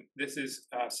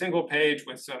a single page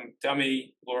with some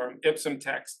dummy lorem ipsum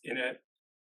text in it,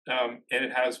 and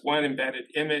it has one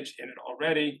embedded image in it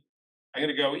already. I'm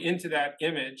going to go into that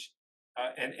image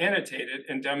and annotate it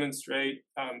and demonstrate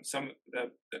some of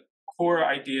the core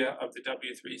idea of the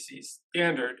W3C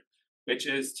standard, which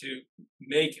is to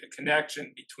make a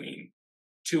connection between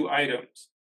two items.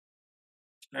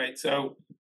 All right, so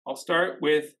I'll start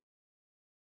with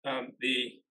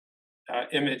the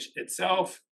image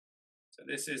itself. So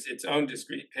this is its own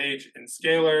discrete page in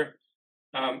Scalar.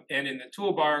 And in the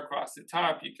toolbar across the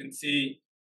top, you can see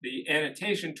the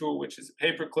annotation tool, which is a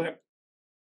paperclip.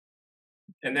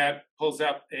 And that pulls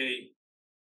up a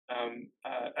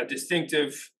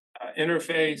distinctive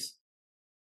interface.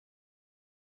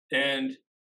 And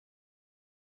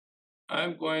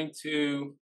I'm going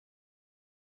to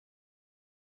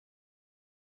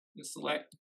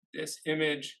select this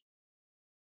image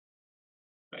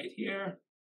right here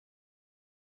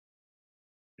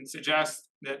and suggest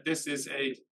that this is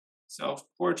a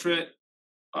self-portrait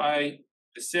by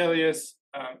Vesalius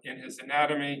in his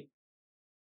Anatomy.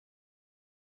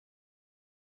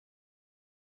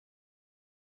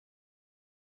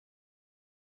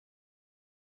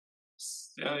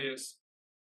 Vesalius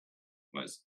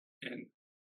was an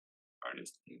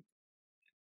artist in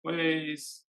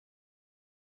ways.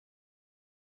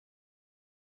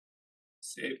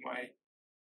 Save my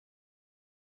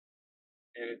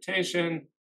annotation,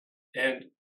 and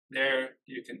there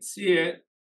you can see it.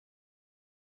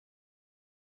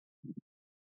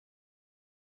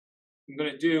 I'm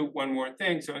going to do one more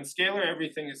thing. So in Scalar,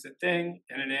 everything is a thing,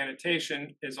 and an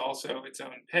annotation is also its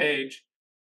own page.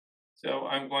 So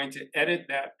I'm going to edit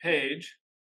that page.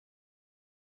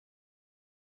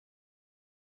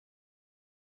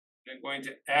 I'm going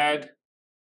to add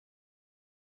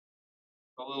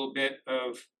a little bit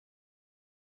of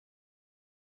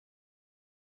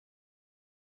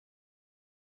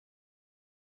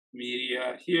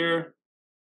media here.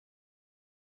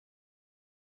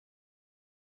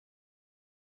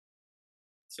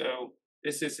 So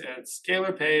this is a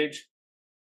Scalar page.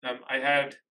 I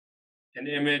had an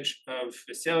image of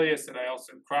Vesalius that I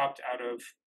also cropped out of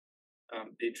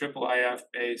the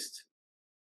IIIF-based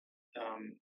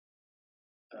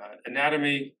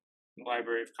Anatomy in the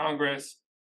Library of Congress.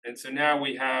 And so now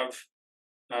we have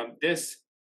this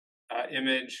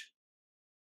image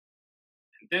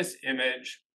and this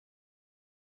image.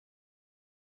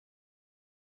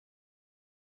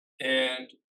 And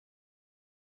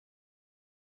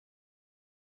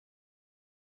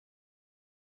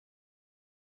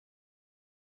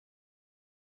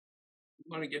I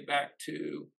want to get back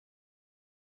to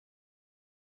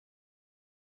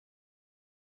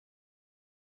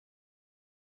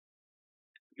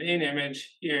the main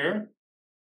image here,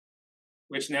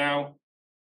 which now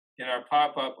in our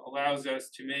pop-up allows us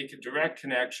to make a direct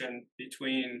connection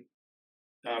between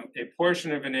a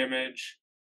portion of an image,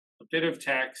 a bit of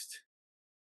text,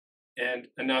 and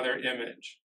another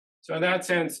image. So in that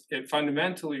sense, it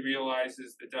fundamentally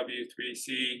realizes the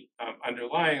W3C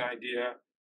underlying idea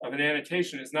of an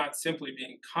annotation is not simply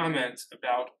being comments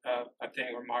about a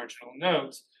thing or marginal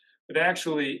notes, but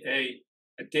actually a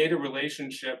data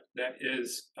relationship that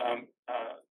is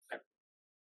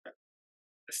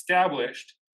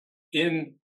established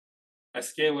in a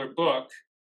scalar book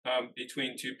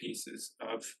between two pieces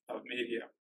of media.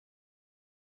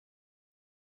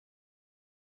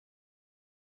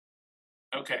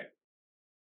 Okay.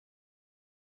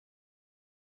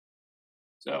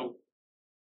 So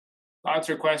thoughts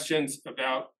or questions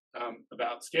about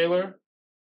scalar?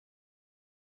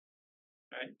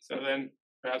 Right. So then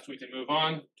perhaps we can move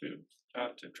on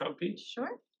to Tropy.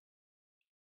 Sure.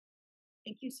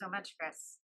 Thank you so much,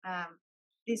 Chris.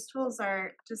 These tools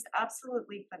are just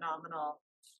absolutely phenomenal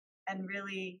and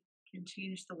really can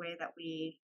change the way that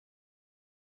we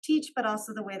teach, but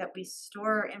also the way that we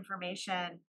store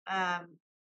information.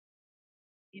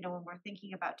 When we're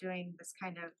thinking about doing this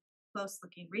kind of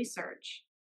close-looking research.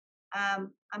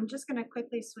 I'm just going to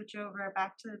quickly switch over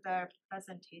back to the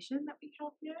presentation that we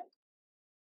have here.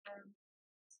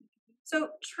 So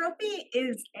Tropy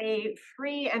is a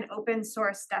free and open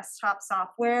source desktop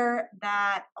software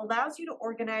that allows you to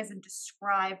organize and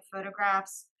describe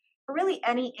photographs or really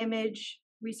any image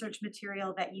research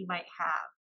material that you might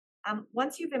have.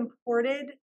 Once you've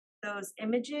imported those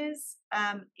images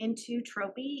into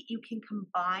Tropy, you can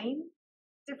combine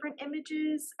different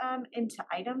images into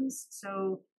items.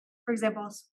 So, for example,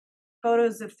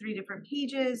 photos of 3 different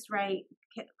pages, right,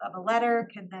 of a letter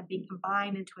can then be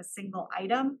combined into a single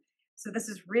item. So this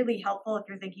is really helpful if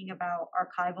you're thinking about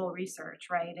archival research,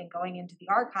 right, and going into the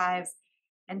archives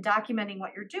and documenting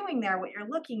what you're doing there, what you're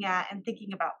looking at, and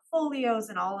thinking about folios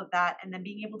and all of that, and then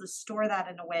being able to store that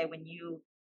in a way when you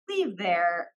leave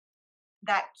there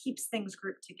that keeps things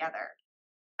grouped together.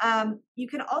 You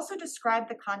can also describe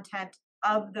the content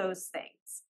of those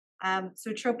things.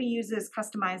 So Tropy uses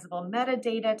customizable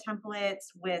metadata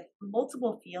templates with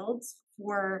multiple fields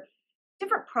for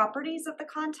different properties of the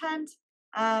content.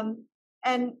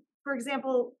 And for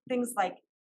example, things like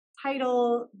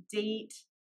title, date,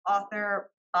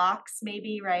 author, box,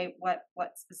 maybe, right? What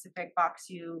specific box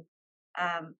you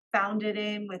found it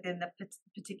in within the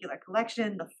particular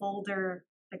collection, the folder,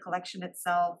 the collection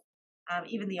itself,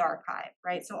 even the archive,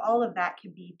 right? So all of that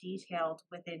can be detailed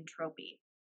within Tropy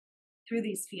through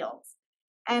these fields.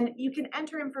 And you can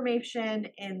enter information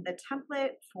in the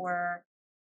template for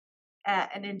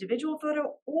an individual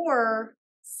photo or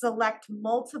select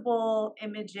multiple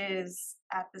images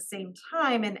at the same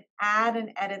time and add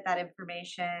and edit that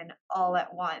information all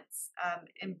at once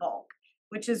in bulk,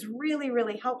 which is really,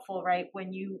 really helpful, right?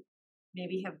 When you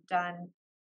maybe have done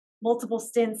multiple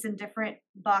stints in different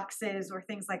boxes or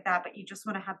things like that, but you just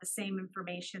want to have the same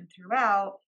information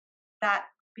throughout, that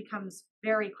becomes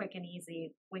very quick and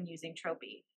easy when using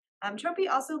Tropy. Tropy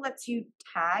also lets you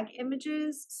tag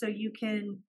images, so you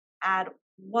can add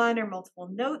one or multiple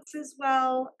notes as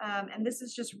well. And this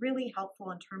is just really helpful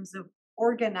in terms of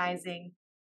organizing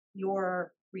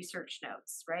your research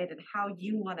notes, right? And how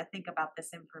you want to think about this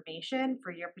information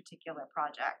for your particular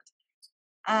project.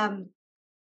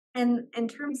 And in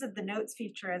terms of the notes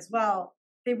feature as well,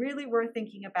 they really were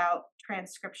thinking about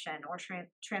transcription or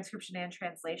transcription and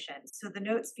translation. So the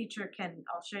notes feature can,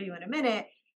 I'll show you in a minute,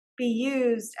 be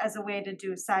used as a way to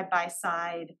do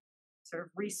side-by-side sort of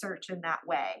research in that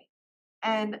way.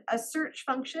 And a search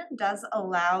function does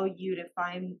allow you to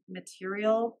find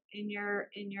material in your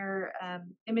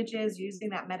images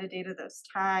using that metadata, those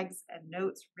tags and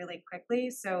notes really quickly.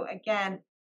 So again,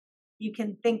 you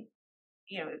can think,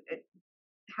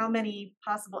 how many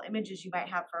possible images you might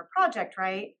have for a project,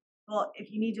 right? Well, if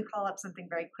you need to call up something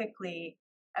very quickly,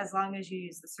 as long as you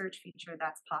use the search feature,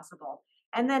 that's possible.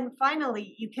 And then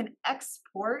finally, you can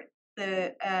export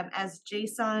the as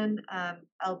JSON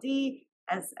LD,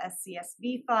 as a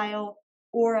CSV file,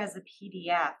 or as a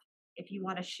PDF if you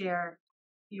want to share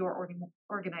your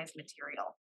organized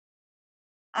material.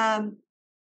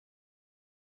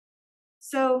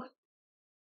 So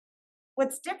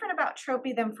what's different about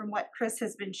Tropy than from what Chris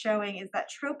has been showing is that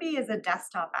Tropy is a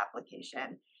desktop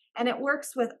application, and it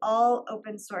works with all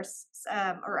open source,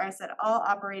 all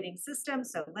operating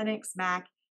systems, so Linux, Mac,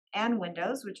 and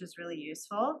Windows, which is really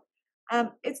useful.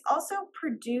 It's also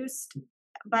produced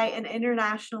by an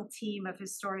international team of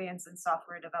historians and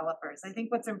software developers. I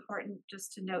think what's important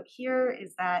just to note here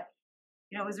is that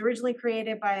it was originally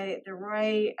created by the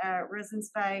Roy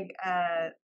Rosenzweig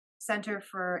Center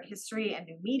for History and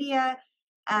New Media,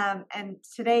 And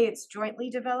today it's jointly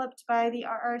developed by the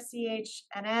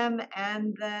RRCHNM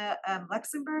and the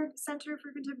Luxembourg Center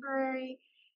for Contemporary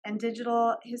and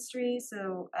Digital History,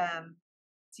 so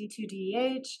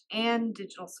C2DEH, and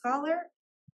Digital Scholar,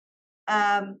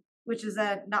 which is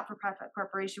a not-for-profit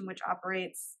corporation which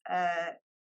operates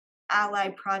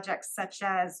allied projects such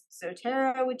as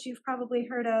Zotero, which you've probably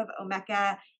heard of,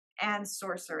 Omeka, and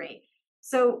Sorcery.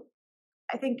 So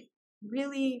I think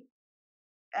really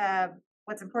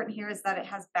what's important here is that it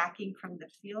has backing from the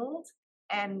field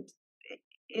and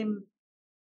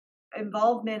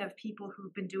involvement of people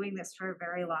who've been doing this for a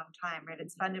very long time, right?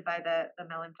 It's funded by the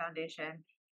Mellon Foundation.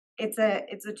 It's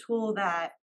a tool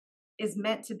that is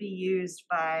meant to be used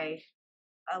by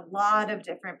a lot of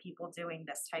different people doing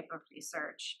this type of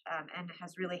research, and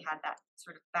has really had that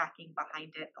sort of backing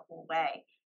behind it the whole way.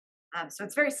 So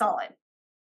it's very solid.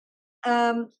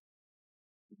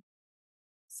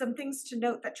 Some things to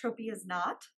note that Tropy is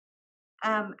not.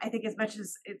 I think as much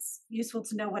as it's useful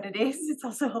to know what it is, it's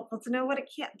also helpful to know what it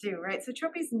can't do, right? So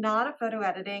Tropy is not a photo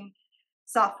editing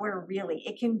software, really.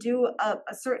 It can do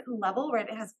a certain level, right?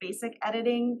 It has basic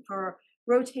editing for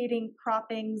rotating,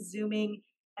 cropping, zooming,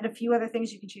 and a few other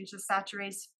things. You can change the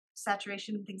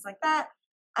saturation and things like that.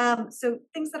 So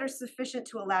things that are sufficient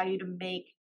to allow you to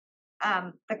make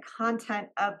the content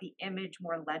of the image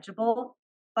more legible,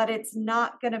 but it's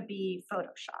not going to be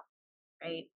Photoshop,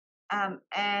 right?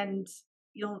 And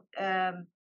you'll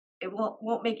it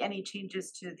won't make any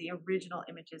changes to the original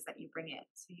images that you bring in.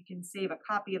 So you can save a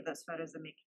copy of those photos and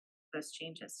make those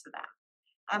changes to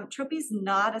them. Tropy's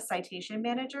not a citation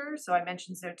manager. So I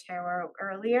mentioned Zotero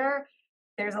earlier.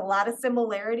 There's a lot of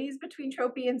similarities between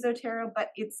Tropy and Zotero,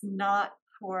 but it's not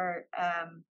for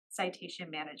citation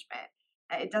management.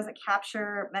 It doesn't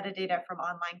capture metadata from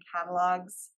online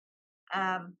catalogs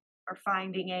or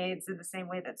finding aids in the same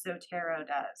way that Zotero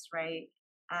does, right?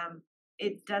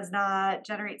 It does not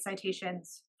generate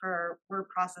citations for word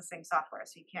processing software,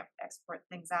 so you can't export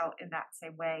things out in that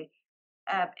same way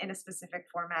in a specific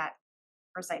format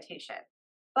for citation.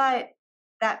 But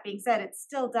that being said, it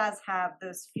still does have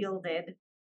those fielded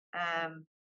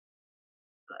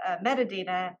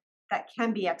metadata that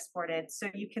can be exported, so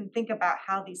you can think about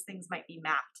how these things might be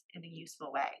mapped in a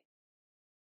useful way.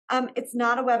 It's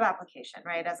not a web application,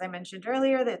 right? As I mentioned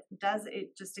earlier, it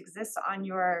just exists on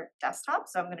your desktop.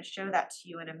 So I'm going to show that to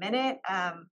you in a minute.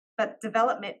 But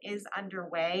development is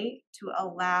underway to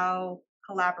allow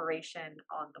collaboration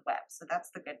on the web. So that's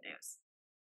the good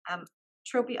news.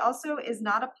 Tropy also is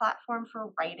not a platform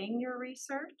for writing your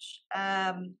research.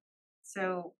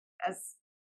 So as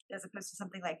opposed to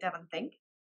something like DevonThink.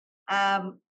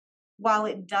 While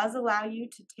it does allow you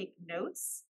to take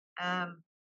notes,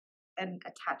 and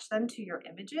attach them to your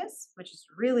images, which is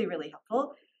really, really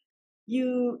helpful,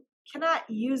 you cannot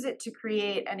use it to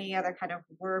create any other kind of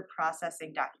word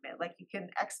processing document. Like you can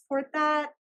export that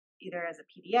either as a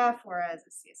PDF or as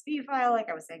a CSV file, like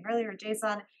I was saying earlier,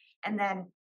 JSON, and then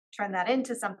turn that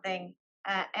into something.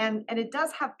 And it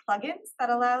does have plugins that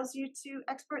allows you to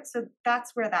export. So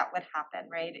that's where that would happen,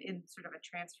 right? In sort of a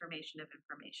transformation of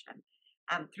information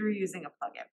through using a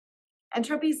plugin. And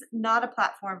Tropy's not a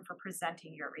platform for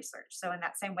presenting your research. So in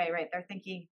that same way, right, they're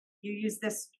thinking you use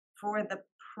this for the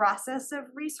process of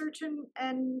research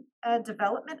and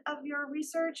development of your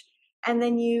research, and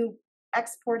then you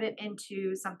export it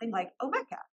into something like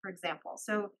Omeka, for example.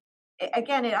 So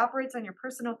again, it operates on your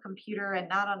personal computer and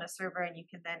not on a server, and you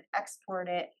can then export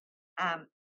it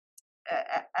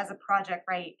as a project,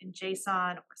 right, in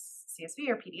JSON or CSV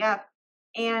or PDF,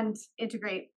 and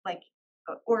integrate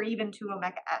or even to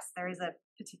Omeka S. There is a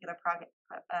particular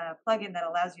plugin that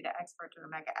allows you to export to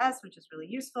Omeka S, which is really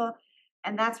useful.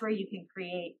 And that's where you can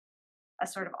create a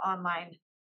sort of online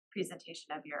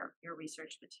presentation of your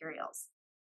research materials.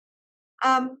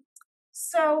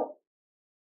 So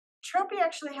Tropy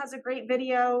actually has a great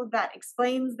video that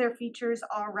explains their features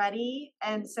already.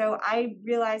 And so I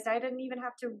realized I didn't even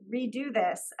have to redo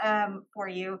this for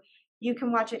you. You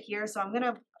can watch it here. So I'm going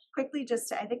to quickly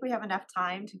I think we have enough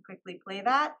time to quickly play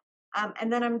that.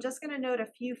 And then I'm just going to note a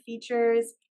few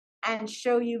features and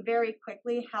show you very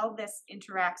quickly how this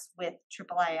interacts with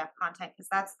IIIF content,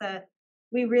 because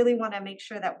we really want to make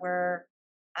sure that we're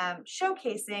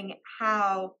showcasing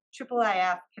how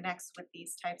IIIF connects with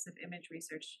these types of image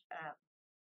research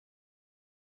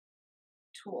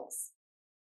tools.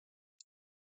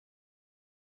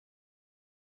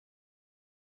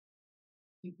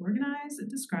 You organize,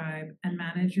 describe, and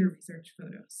manage your research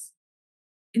photos.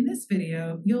 In this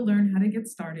video, you'll learn how to get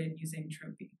started using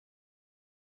Tropy.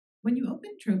 When you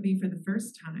open Tropy for the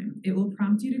first time, it will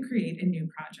prompt you to create a new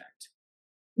project.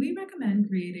 We recommend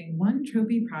creating one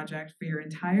Tropy project for your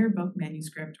entire book,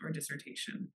 manuscript, or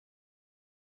dissertation.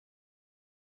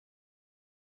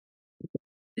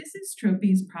 This is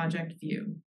Tropy's project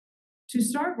view. To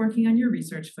start working on your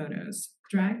research photos,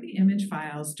 drag the image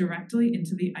files directly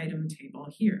into the item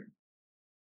table here.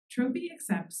 Tropy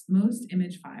accepts most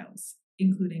image files,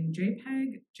 including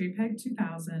JPEG, JPEG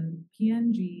 2000,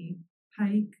 PNG,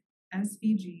 HEIC,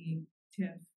 SVG,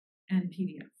 TIFF, and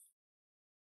PDF.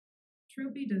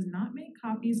 Tropy does not make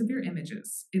copies of your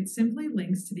images. It simply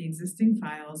links to the existing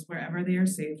files wherever they are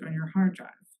saved on your hard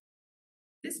drive.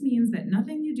 This means that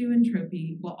nothing you do in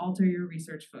Tropy will alter your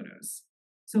research photos.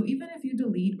 So even if you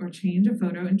delete or change a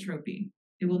photo in Tropy,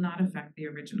 it will not affect the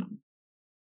original.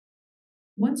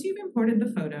 Once you've imported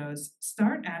the photos,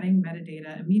 start adding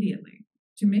metadata immediately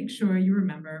to make sure you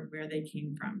remember where they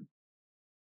came from.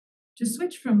 To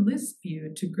switch from list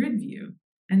view to grid view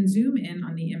and zoom in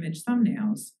on the image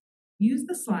thumbnails, use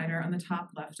the slider on the top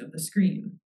left of the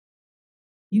screen.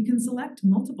 You can select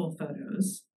multiple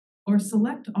photos or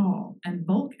select all and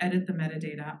bulk edit the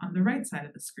metadata on the right side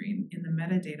of the screen in the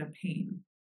metadata pane.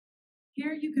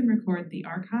 Here you can record the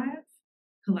archive,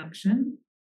 collection,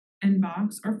 and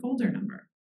box or folder number.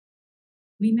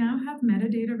 We now have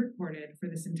metadata recorded for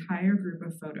this entire group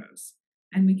of photos,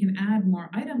 and we can add more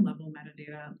item-level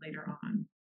metadata later on.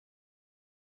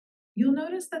 You'll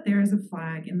notice that there is a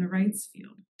flag in the rights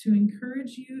field to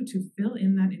encourage you to fill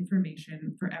in that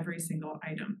information for every single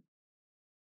item.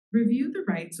 Review the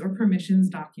rights or permissions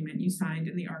document you signed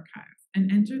in the archive and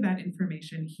enter that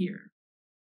information here.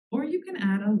 Or you can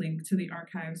add a link to the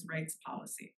archive's rights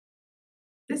policy.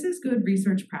 This is good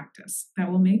research practice that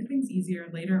will make things easier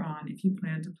later on if you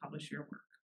plan to publish your work.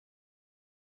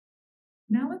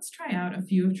 Now let's try out a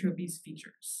few of Tropy's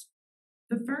features.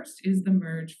 The first is the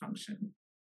merge function.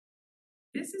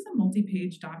 This is a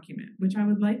multi-page document, which I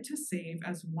would like to save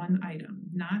as one item,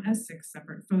 not as 6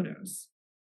 separate photos.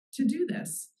 To do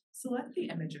this, select the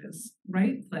images,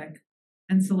 right-click,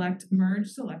 and select Merge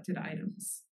Selected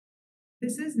Items.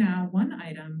 This is now one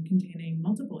item containing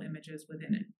multiple images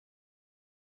within it.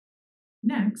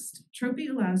 Next, Tropy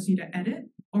allows you to edit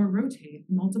or rotate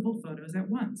multiple photos at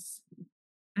once.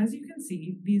 As you can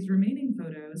see, these remaining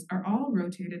photos are all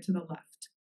rotated to the left,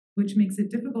 which makes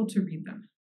it difficult to read them.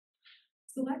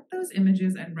 Select those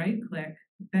images and right-click,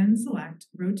 then select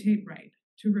Rotate Right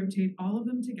to rotate all of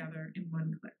them together in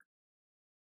one click.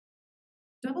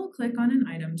 Double-click on an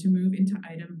item to move into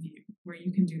Item View, where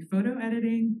you can do photo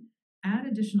editing, add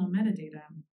additional metadata,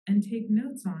 and take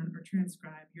notes on or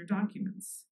transcribe your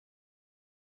documents.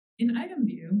 In Item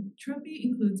View, Tropy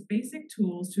includes basic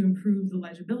tools to improve the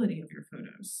legibility of your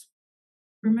photos.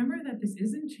 Remember that this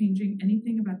isn't changing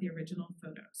anything about the original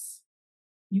photos.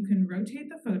 You can rotate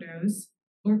the photos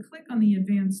or click on the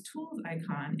Advanced Tools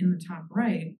icon in the top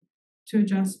right to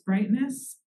adjust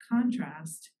brightness,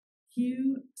 contrast,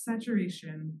 hue,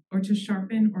 saturation, or to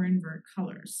sharpen or invert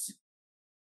colors.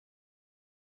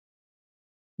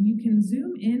 You can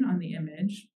zoom in on the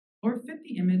image or fit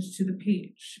the image to the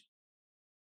page.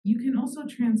 You can also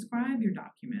transcribe your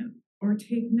document or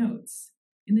take notes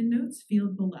in the Notes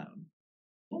field below,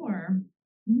 or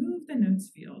move the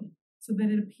Notes field so that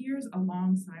it appears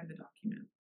alongside the document.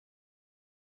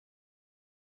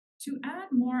 To add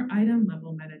more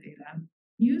item-level metadata,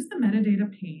 use the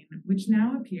metadata pane, which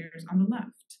now appears on the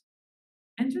left.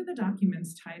 Enter the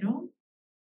document's title,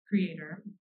 creator,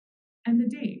 and the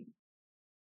date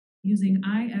using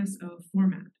ISO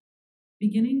format,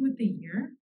 beginning with the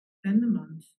year, then the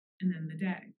month, and then the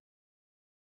day.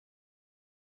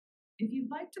 If you'd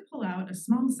like to pull out a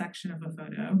small section of a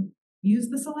photo, use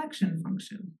the selection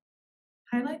function.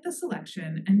 Highlight the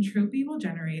selection and Tropy will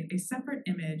generate a separate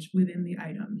image within the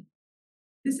item.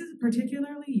 This is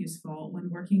particularly useful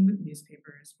when working with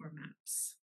newspapers or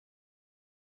maps.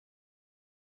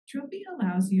 Tropy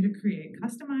allows you to create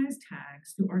customized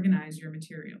tags to organize your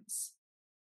materials.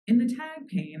 In the tag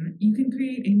pane, you can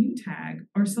create a new tag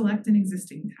or select an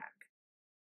existing tag.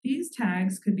 These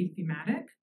tags could be thematic.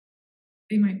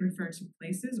 They might refer to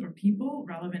places or people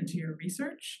relevant to your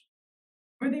research,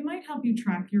 or they might help you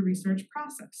track your research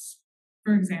process.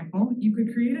 For example, you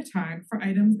could create a tag for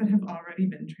items that have already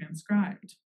been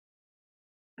transcribed.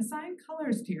 Assign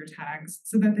colors to your tags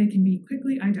so that they can be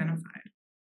quickly identified.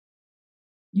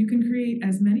 You can create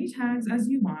as many tags as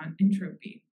you want in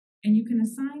Tropy, and you can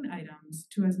assign items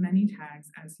to as many tags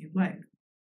as you'd like.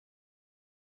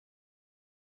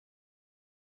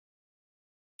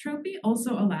 Tropy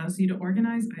also allows you to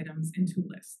organize items into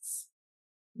lists.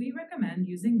 We recommend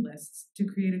using lists to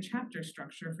create a chapter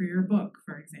structure for your book,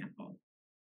 for example.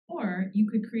 Or you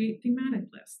could create thematic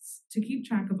lists to keep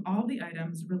track of all the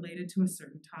items related to a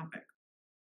certain topic.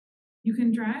 You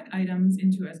can drag items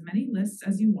into as many lists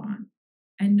as you want,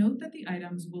 and note that the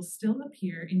items will still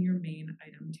appear in your main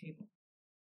item table.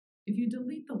 If you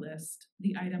delete the list,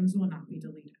 the items will not be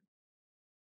deleted.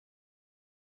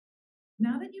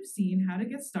 Now that you've seen how to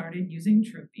get started using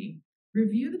Tropy,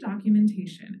 review the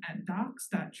documentation at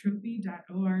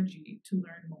docs.tropy.org to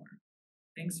learn more.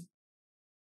 Thanks.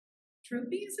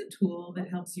 Tropy is a tool that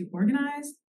helps you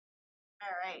organize.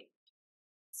 All right.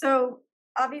 So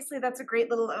obviously that's a great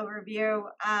little overview.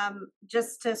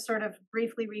 Just to sort of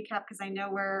briefly recap, because I know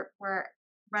we're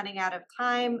running out of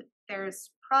time.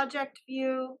 There's project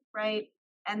view, right?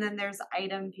 And then there's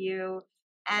item view.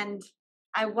 And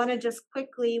I want to just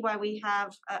quickly, while we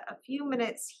have a few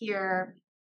minutes here,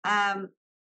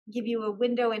 give you a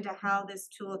window into how this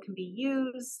tool can be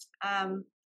used,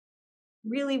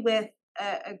 really with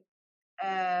a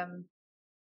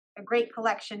great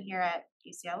collection here at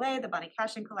UCLA, the Bonnie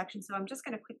Cashin collection. So I'm just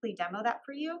going to quickly demo that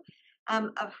for you,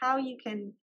 of how you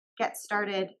can get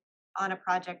started on a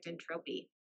project in Tropy.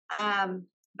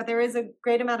 But there is a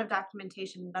great amount of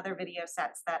documentation and other video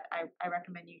sets that I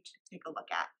recommend you to take a look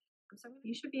at. So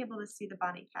you should be able to see the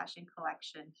Bonnie Cashin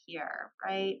collection here,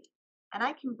 right? And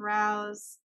I can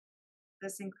browse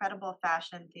this incredible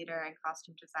fashion, theater, and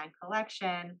costume design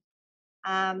collection.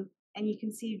 And you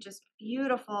can see just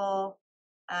beautiful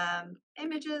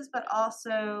images, but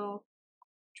also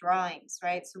drawings,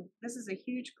 right? So this is a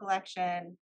huge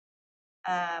collection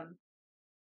of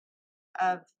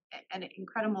an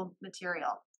incredible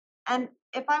material. And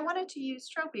if I wanted to use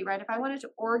Tropy, right, if I wanted to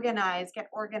get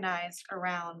organized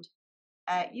around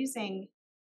using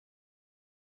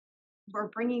or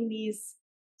bringing these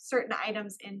certain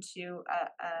items into a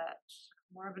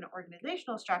more of an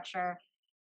organizational structure,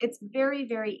 it's very,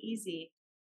 very easy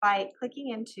by clicking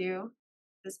into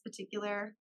this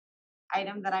particular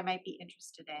item that I might be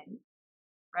interested in,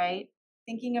 right?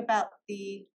 Thinking about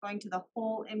going to the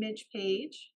whole image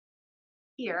page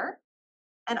here.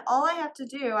 And all I have to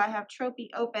do, I have Tropy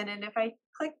open, and if I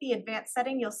click the advanced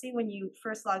setting, you'll see when you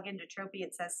first log into Tropy,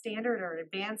 it says standard or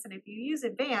advanced. And if you use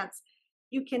advanced,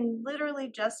 you can literally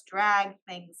just drag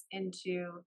things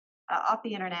into off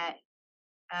the internet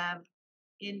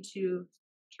into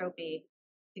Tropy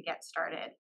to get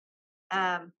started.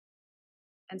 And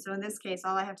so in this case,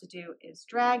 all I have to do is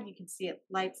drag. You can see it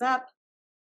lights up,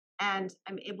 and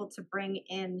I'm able to bring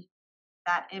in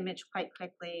that image quite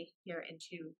quickly here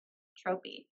into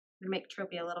Tropy. I'm going to make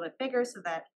Tropy a little bit bigger so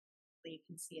that you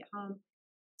can see it home.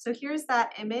 So here's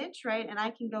that image, right? And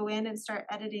I can go in and start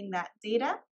editing that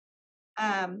data.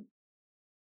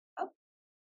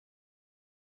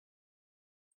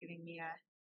 Giving me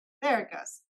there it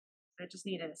goes. So I just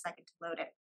needed a second to load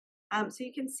it. So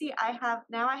you can see I have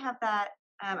that,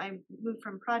 I moved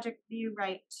from project view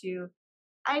right to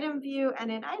item view,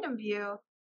 and in item view,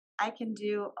 I can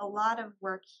do a lot of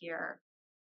work here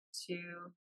to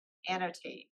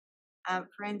annotate.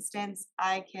 For instance,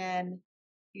 I can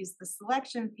use the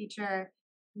selection feature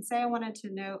and say I wanted to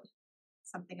note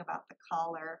something about the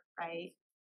collar, right?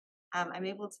 I'm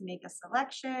able to make a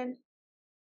selection,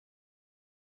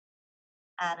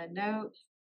 add a note,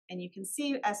 and you can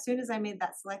see as soon as I made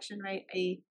that selection, right,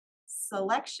 a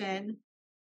selection,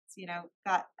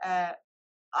 got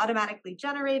automatically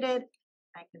generated.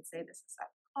 I can say this is a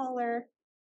collar,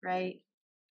 right?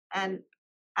 And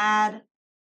add,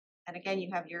 and again,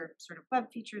 you have your sort of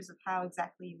web features of how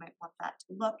exactly you might want that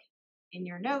to look in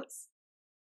your notes.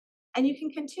 And you can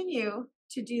continue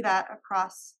to do that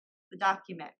across the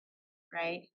document,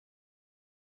 right?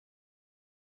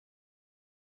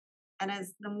 And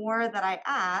as the more that I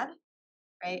add,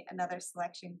 right, another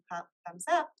selection comes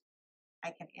up,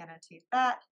 I can annotate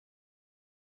that.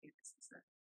 This is a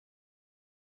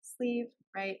sleeve,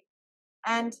 right?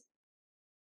 And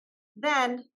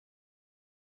then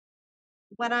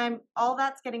when all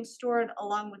that's getting stored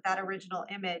along with that original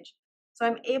image. So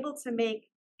I'm able to make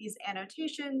these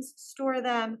annotations, store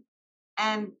them,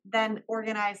 and then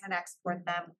organize and export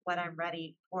them when I'm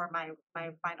ready for my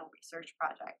final research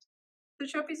project. So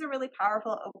Tropy is a really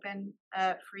powerful, open,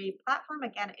 free platform.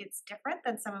 Again, it's different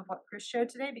than some of what Chris showed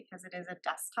today because it is a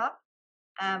desktop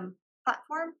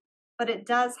platform, but it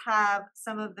does have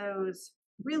some of those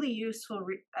really useful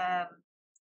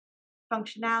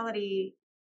functionality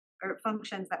or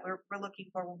functions that we're looking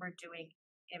for when we're doing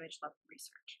image level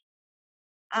research.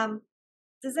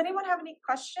 Does anyone have any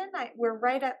question? We're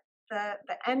right at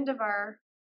the end of our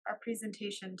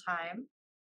presentation time,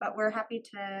 but we're happy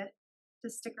to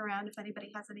stick around if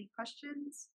anybody has any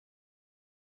questions.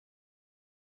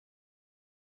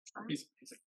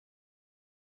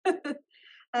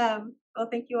 Well,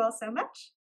 thank you all so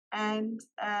much. And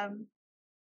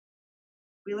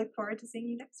we look forward to seeing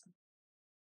you next time.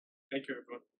 Thank you,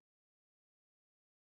 everyone.